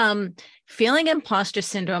 Feeling imposter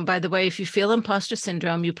syndrome, by the way, if you feel imposter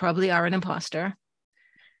syndrome, you probably are an imposter,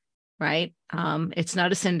 right? It's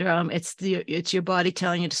not a syndrome. It's your body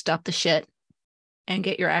telling you to stop the shit and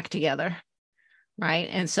get your act together, right?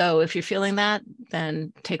 And so if you're feeling that,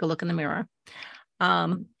 then take a look in the mirror.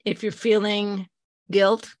 If you're feeling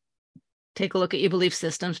guilt, take a look at your belief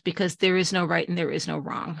systems, because there is no right and there is no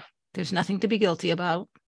wrong. There's nothing to be guilty about.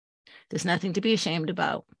 There's nothing to be ashamed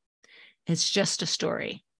about. It's just a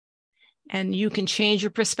story. And you can change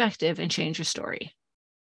your perspective and change your story.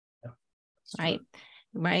 Yeah, right?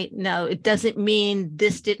 Right. Now, it doesn't mean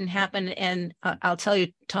this didn't happen. And I'll tell you,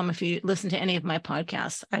 Tom, if you listen to any of my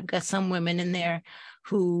podcasts, I've got some women in there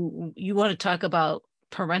who, you want to talk about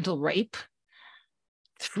parental rape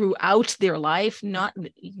throughout their life.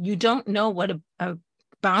 You don't know what a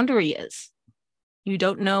boundary is. You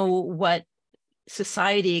don't know what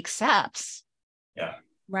society accepts. Yeah.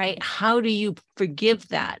 Right. How do you forgive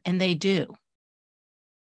that? And they do.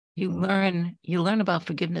 You learn about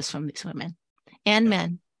forgiveness from these women and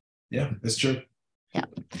men. Yeah, that's true. Yeah.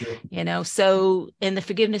 True. So, and the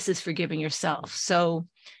forgiveness is forgiving yourself. So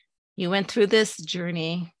you went through this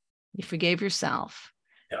journey, you forgave yourself.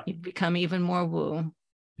 Yeah. You become even more woo.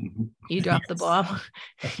 Mm-hmm. You dropped the bomb.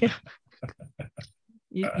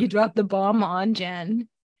 you dropped the bomb on Jen.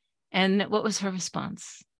 And what was her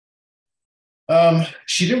response?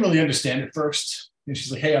 She didn't really understand at first. And she's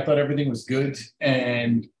like, hey, I thought everything was good.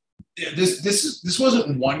 And this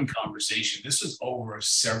wasn't one conversation. This was over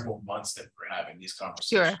several months that we're having these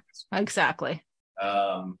conversations. Sure, exactly.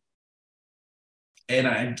 And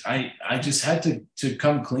I just had to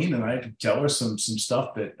come clean, and I had to tell her some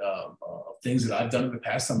stuff that things that I've done in the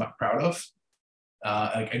past I'm not proud of.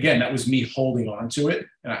 Again, that was me holding on to it,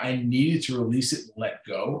 and I needed to release it and let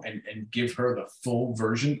go and give her the full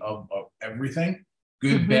version of everything,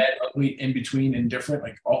 good, bad, ugly, in between, indifferent,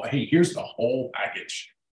 like, hey, here's the whole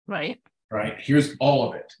package. Right. Here's all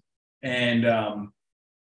of it. And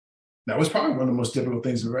that was probably one of the most difficult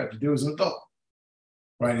things I've ever had to do as an adult,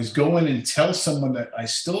 right? Is go in and tell someone that I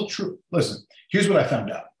still listen, here's what I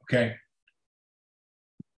found out. Okay.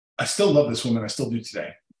 I still love this woman. I still do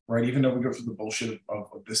today. Right. Even though we go through the bullshit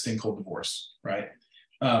of this thing called divorce. Right.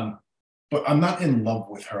 But I'm not in love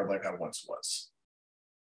with her like I once was.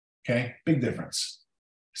 Okay. Big difference.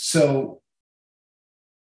 So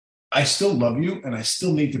I still love you, and I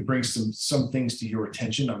still need to bring some things to your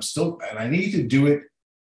attention. And I need to do it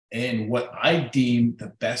in what I deem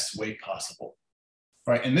the best way possible.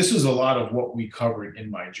 Right. And this was a lot of what we covered in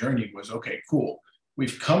my journey was, okay, cool.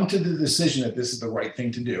 We've come to the decision that this is the right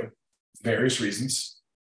thing to do, various reasons.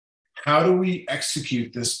 How do we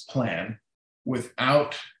execute this plan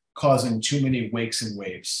without causing too many wakes and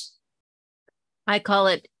waves? I call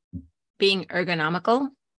it being ergonomical.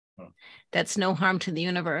 That's no harm to the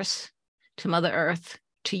universe, to Mother Earth,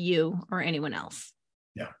 to you or anyone else.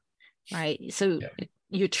 Yeah. Right. So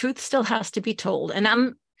your truth still has to be told.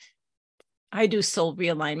 And I do soul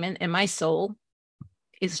realignment, and my soul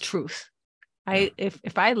is truth.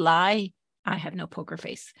 If I lie, I have no poker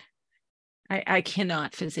face. I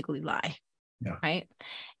cannot physically lie. Yeah. Right.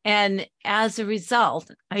 And as a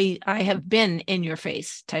result, I have been in your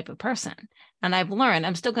face type of person. And I've learned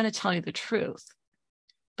I'm still going to tell you the truth,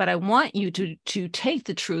 but I want you to take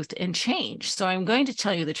the truth and change. So I'm going to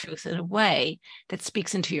tell you the truth in a way that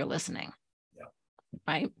speaks into your listening. Yeah.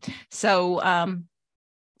 Right. So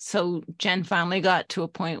so Jen finally got to a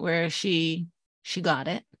point where she got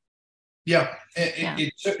it. Yeah.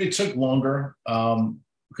 It took longer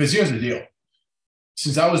because here's the deal.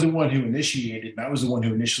 Since I was the one who initiated, and I was the one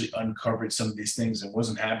who initially uncovered some of these things and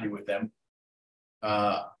wasn't happy with them,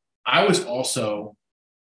 I was also,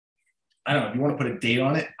 I don't know if you want to put a date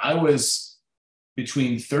on it, I was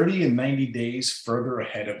between 30 and 90 days further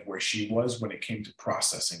ahead of where she was when it came to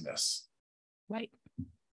processing this. Right.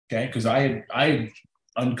 Okay. Because I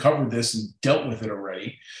uncovered this and dealt with it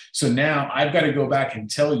already. So now I've got to go back and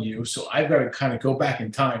tell you. So I've got to kind of go back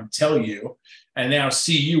in time, tell you, and now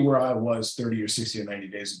see you where I was 30 or 60 or 90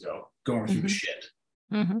 days ago, going through the shit.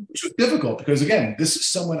 Which was difficult because, again, this is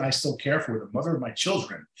someone I still care for, the mother of my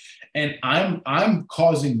children. And I'm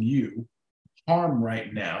causing you harm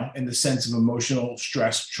right now in the sense of emotional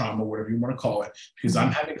stress, trauma, whatever you want to call it, because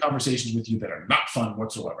I'm having conversations with you that are not fun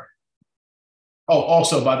whatsoever. Oh,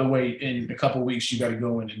 also, by the way, in a couple of weeks, you got to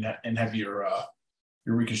go in and have your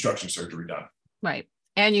reconstruction surgery done. Right.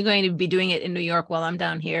 And you're going to be doing it in New York while I'm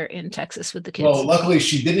down here in Texas with the kids. Well, luckily,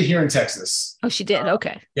 she did it here in Texas. Oh, she did?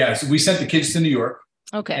 Okay. Yeah, so we sent the kids to New York.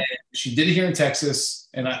 Okay. And she did it here in Texas.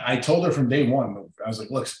 And I told her from day one, I was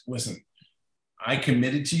like, look, listen, I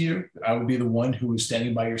committed to you. I will be the one who is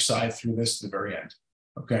standing by your side through this to the very end.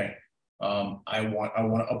 Okay. I want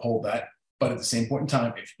to uphold that. But at the same point in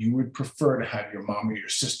time, if you would prefer to have your mom or your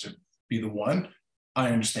sister be the one, I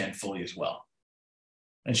understand fully as well.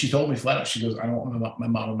 And she told me flat out, she goes, I don't want my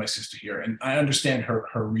mom and my sister here. And I understand her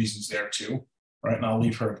reasons there too. Right. And I'll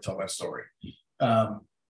leave her to tell that story.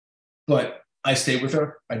 But I stayed with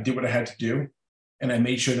her. I did what I had to do. And I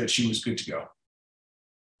made sure that she was good to go.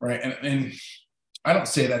 Right. And I don't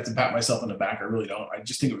say that to pat myself on the back. I really don't. I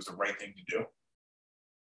just think it was the right thing to do.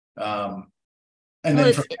 And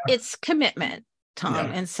well, then it's commitment, Tom.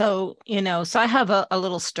 Yeah. And so, so I have a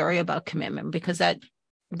little story about commitment because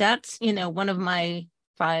that's, one of my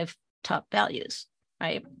 5 top values,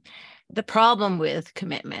 right? The problem with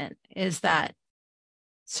commitment is that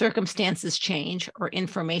circumstances change or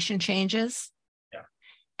information changes. Yeah.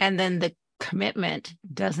 And then the commitment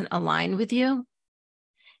doesn't align with you.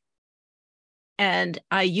 And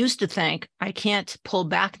I used to think I can't pull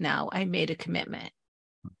back now. I made a commitment.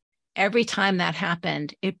 Every time that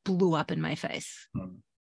happened, it blew up in my face.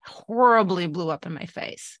 Horribly blew up in my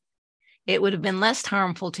face. It would have been less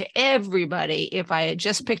harmful to everybody if I had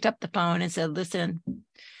just picked up the phone and said, listen,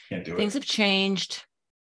 things have changed.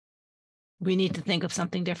 We need to think of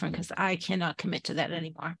something different because I cannot commit to that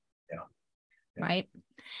anymore. Yeah. Right.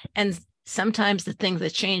 And sometimes the thing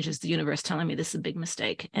that changes, the universe telling me this is a big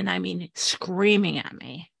mistake. And I mean, screaming at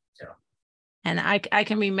me. And I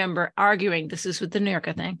can remember arguing, this is with the New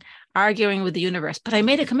Yorker thing, arguing with the universe, but I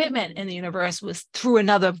made a commitment and the universe was threw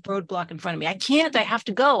another roadblock in front of me. I have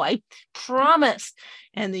to go. I promise.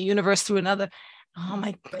 And the universe threw another, oh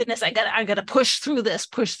my goodness, I got to push through this.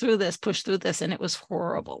 And it was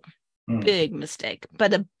horrible. Big mistake,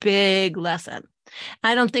 but a big lesson.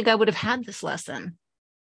 I don't think I would have had this lesson.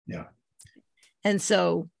 Yeah. And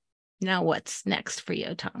so now what's next for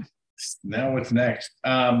you, Tom? Now what's next?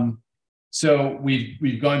 So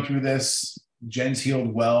we've gone through this. Jen's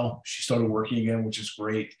healed well. She started working again, which is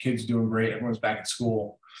great. Kids doing great. Everyone's back at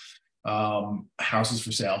school. House is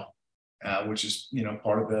for sale, which is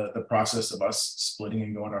part of the process of us splitting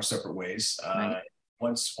and going our separate ways. Right.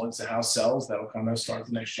 Once the house sells, that'll kind of start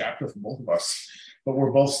the next chapter for both of us. But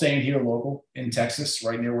we're both staying here local in Texas,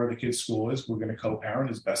 right near where the kids' school is. We're going to co-parent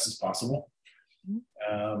as best as possible.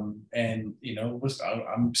 And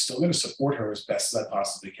I'm still going to support her as best as I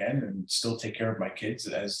possibly can and still take care of my kids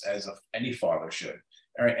as any father should.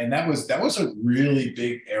 All right. And that was a really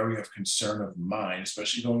big area of concern of mine,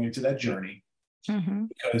 especially going into that journey,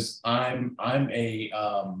 because my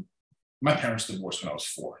parents divorced when I was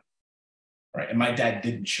 4. Right. And my dad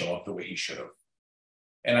didn't show up the way he should have.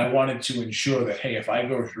 And I wanted to ensure that, hey, if I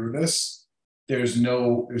go through this, there's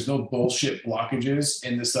no bullshit blockages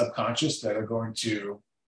in the subconscious that are going to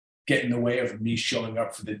get in the way of me showing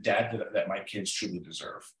up for the dad that my kids truly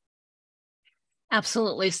deserve.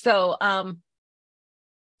 Absolutely. So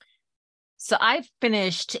So I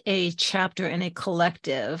finished a chapter in a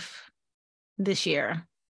collective this year,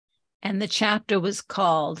 and the chapter was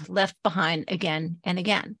called Left Behind Again and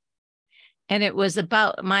Again. And it was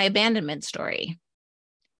about my abandonment story.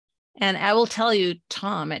 And I will tell you,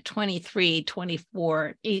 Tom, at 23,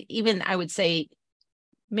 24, even I would say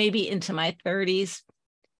maybe into my 30s,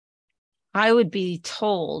 I would be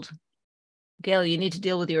told, Gail, you need to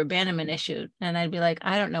deal with your abandonment issue. And I'd be like,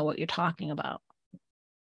 I don't know what you're talking about.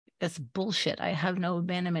 That's bullshit. I have no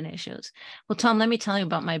abandonment issues. Well, Tom, let me tell you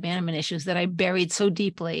about my abandonment issues that I buried so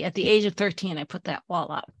deeply. At the age of 13, I put that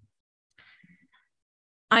wall up.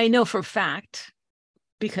 I know for a fact,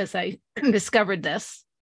 because I discovered this,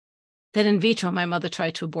 that in vitro, my mother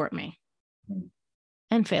tried to abort me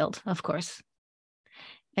and failed, of course.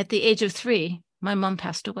 At the age of 3, my mom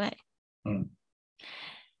passed away.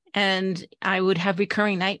 And I would have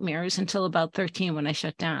recurring nightmares until about 13 when I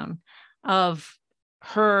shut down of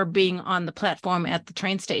her being on the platform at the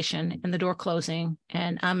train station and the door closing,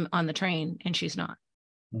 and I'm on the train and she's not.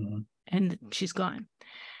 And she's gone.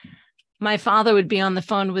 My father would be on the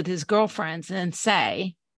phone with his girlfriends and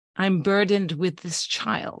say, I'm burdened with this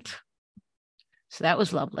child. So that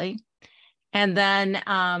was lovely. And then,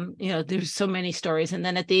 there's so many stories. And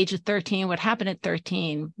then at the age of 13, what happened at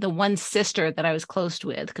 13, the one sister that I was close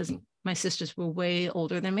with, because my sisters were way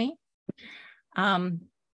older than me,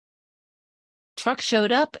 truck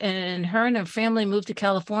showed up and her family moved to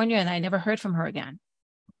California, and I never heard from her again.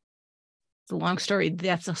 It's a long story.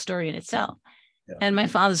 That's a story in itself. Yeah. And my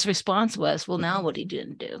father's response was, well, now what he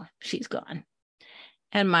didn't do, she's gone.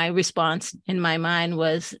 And my response in my mind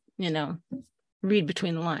was, read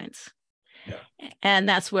between the lines. Yeah. And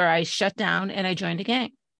that's where I shut down and I joined a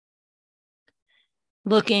gang.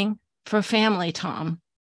 Looking for family, Tom.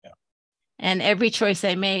 Yeah. And every choice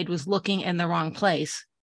I made was looking in the wrong place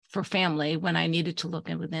for family when I needed to look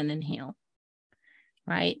in within and heal.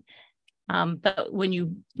 Right. But when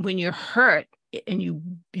you're hurt and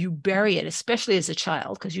you bury it, especially as a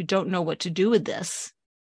child, because you don't know what to do with this,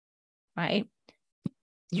 right?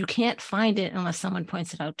 You can't find it unless someone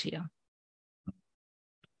points it out to you.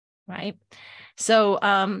 Right. So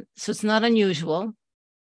it's not unusual.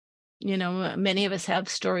 Many of us have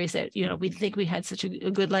stories that, we think we had such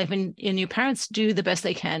a good life, and your parents do the best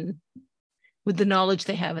they can with the knowledge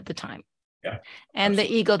they have at the time. Yeah. And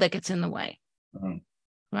absolutely. The ego that gets in the way.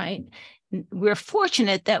 Right. We're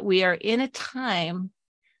fortunate that we are in a time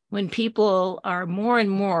when people are more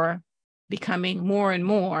and more becoming more and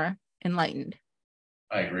more enlightened.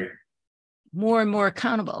 I agree. More and more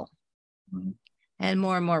accountable. And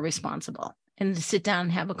more responsible, and to sit down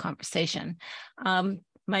and have a conversation.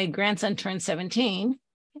 My grandson turned 17,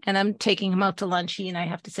 and I'm taking him out to lunch. He and I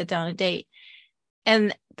have to sit down and date.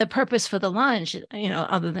 And the purpose for the lunch,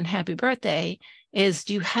 other than happy birthday, is,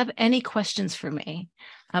 do you have any questions for me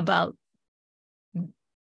about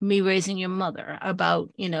me raising your mother,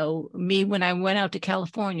 about, me when I went out to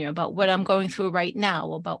California, about what I'm going through right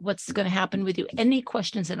now, about what's going to happen with you, any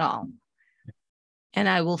questions at all? And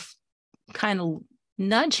I will kind of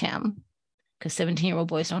nudge him, because 17-year-old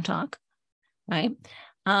boys don't talk, right?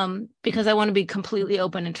 Because I want to be completely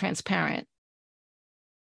open and transparent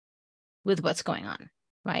with what's going on,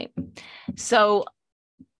 right? So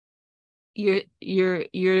you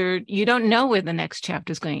don't know where the next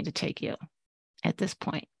chapter is going to take you at this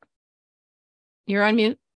point. You're on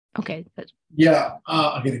mute. Okay. Yeah,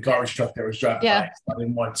 I mean, the garbage truck that was driving by. I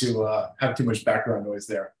didn't want to have too much background noise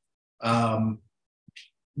there.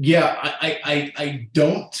 Yeah, I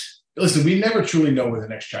don't listen. We never truly know where the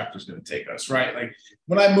next chapter is going to take us, right? Like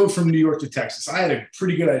when I moved from New York to Texas, I had a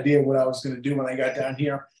pretty good idea what I was going to do when I got down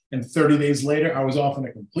here. And 30 days later, I was off in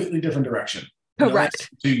a completely different direction. Correct.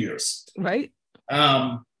 2 years. Right.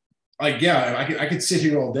 I could sit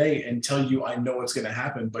here all day and tell you I know what's going to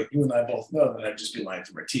happen, but you and I both know that I'd just be lying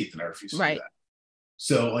through my teeth, and I refuse to do that.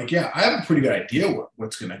 So, I have a pretty good idea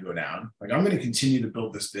what's going to go down. Like, I'm going to continue to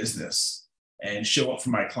build this business and show up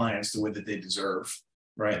for my clients the way that they deserve,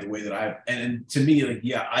 right? The way that and to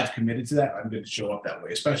me, I've committed to that. I'm going to show up that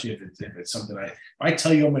way, especially if it's something if I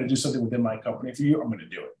tell you I'm going to do something within my company for you, I'm going to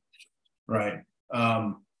do it, right?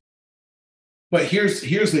 But here's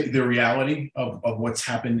the reality of what's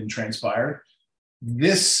happened and transpired.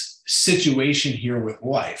 This situation here with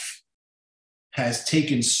life has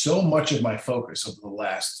taken so much of my focus over the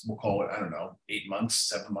last, we'll call it, 8 months,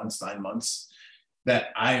 7 months, 9 months, that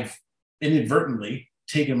I've inadvertently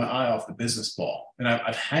taken my eye off the business ball, and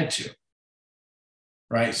I've had to,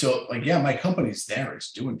 right? So my company's there,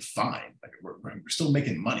 it's doing fine. We're still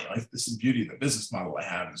making money. This is the beauty of the business model I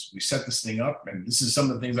have, is we set this thing up, and this is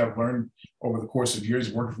some of the things I've learned over the course of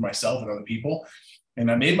years working for myself and other people. And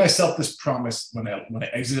I made myself this promise when I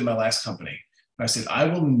exited my last company. And I said, I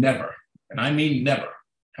will never, and I mean never,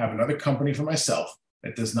 have another company for myself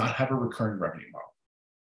that does not have a recurring revenue model.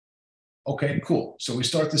 Okay, cool. So we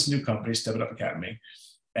start this new company, Step It Up Academy,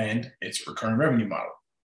 and it's a recurring revenue model.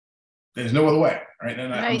 There's no other way, right?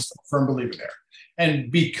 And I'm a firm believer there.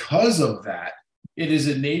 And because of that, it has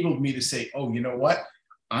enabled me to say, oh, you know what?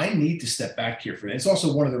 I need to step back here for it. It's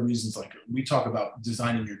also one of the reasons, like we talk about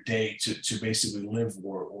designing your day to basically live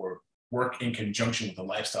or work in conjunction with the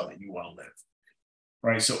lifestyle that you want to live,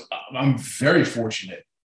 right? So I'm very fortunate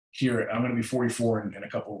here. I'm going to be 44 in a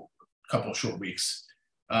couple of short weeks.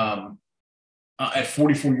 At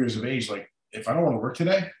 44 years of age, like if I don't want to work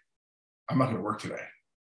today, I'm not going to work today.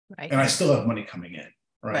 Right. And I still have money coming in,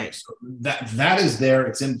 right? So that is there.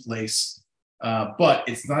 It's in place. But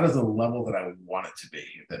it's not at the level that I want it to be,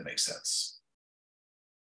 if that makes sense.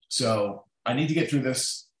 So I need to get through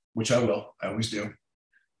this, which I will. I always do.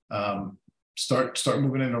 Start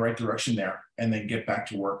moving in the right direction there, and then get back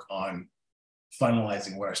to work on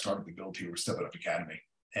finalizing what I started to build here with Step It Up Academy.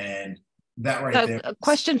 And that right there. A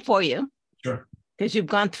question for you. Sure. Because you've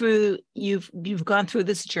gone through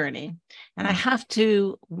this journey, and I have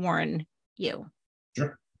to warn you.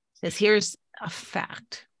 Sure. Because here's a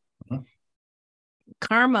fact. Mm-hmm.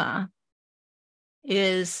 Karma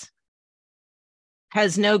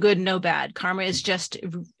has no good, no bad. Karma is just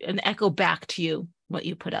an echo back to you, what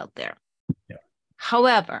you put out there. Yeah.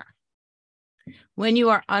 However, when you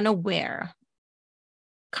are unaware,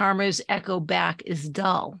 karma's echo back is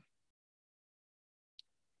dull.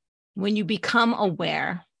 When you become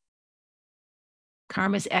aware,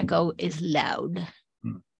 karma's echo is loud.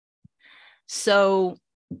 So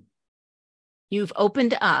you've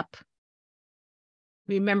opened up.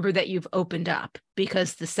 Remember that you've opened up,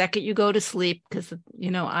 because the second you go to sleep, because,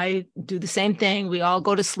 I do the same thing. We all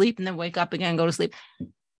go to sleep and then wake up again, go to sleep.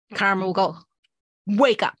 Karma will go,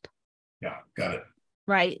 wake up. Yeah, got it.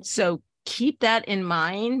 Right. So keep that in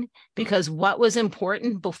mind, because what was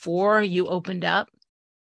important before you opened up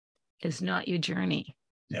is not your journey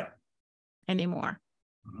anymore.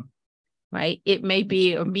 Mm-hmm. Right. It may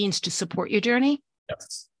be a means to support your journey.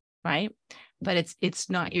 Yes. Right. But it's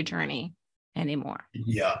not your journey anymore.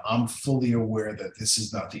 Yeah, I'm fully aware that this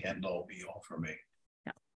is not the end all be all for me.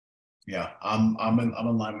 Yeah, I'm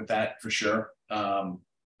in line with that for sure.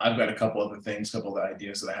 I've got a couple other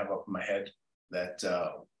ideas that I have up in my head that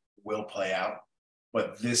will play out,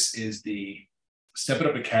 but this is the Step It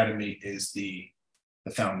Up Academy is the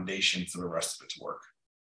foundation for the rest of it to work.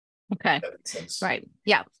 Okay. That makes sense. Right.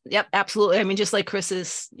 Yeah. Yep. Absolutely. I mean, just like Chris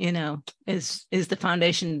is the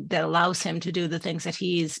foundation that allows him to do the things that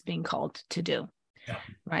he's being called to do. Yeah.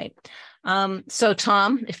 Right. So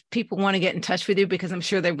Tom, if people want to get in touch with you, because I'm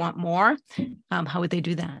sure they want more, how would they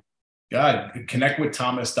do that? Yeah.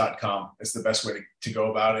 Connectwiththomas.com is the best way to go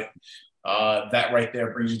about it. That right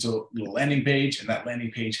there brings you to a little landing page, and that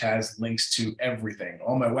landing page has links to everything,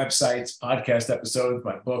 all my websites, podcast episodes,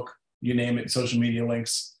 my book, you name it, social media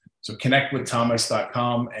links. So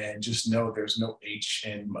connectwiththomas.com, and just know there's no H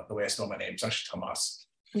in the way I spell my name. It's actually Tomas.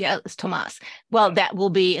 Yeah, it's Tomas. Well, that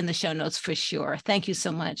will be in the show notes for sure. Thank you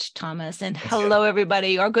so much, Thomas. And hello,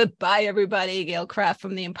 everybody, or goodbye, everybody. Gail Kraft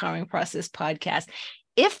from the Empowering Process podcast.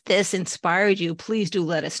 If this inspired you, please do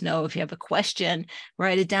let us know. If you have a question,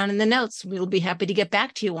 write it down in the notes. We'll be happy to get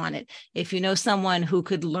back to you on it. If you know someone who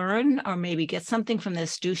could learn or maybe get something from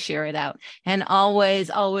this, do share it out. And always,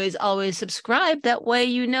 always, always subscribe. That way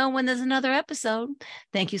you know when there's another episode.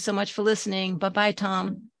 Thank you so much for listening. Bye-bye,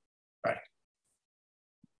 Tom. Bye.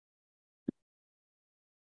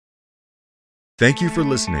 Thank you for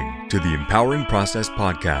listening to the Empowering Process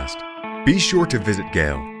podcast. Be sure to visit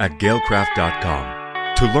Gail at gailcraft.com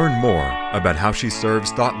to learn more about how she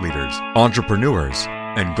serves thought leaders, entrepreneurs,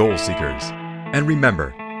 and goal seekers. And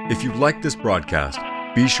remember, if you like this broadcast,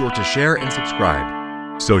 be sure to share and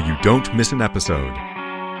subscribe so you don't miss an episode.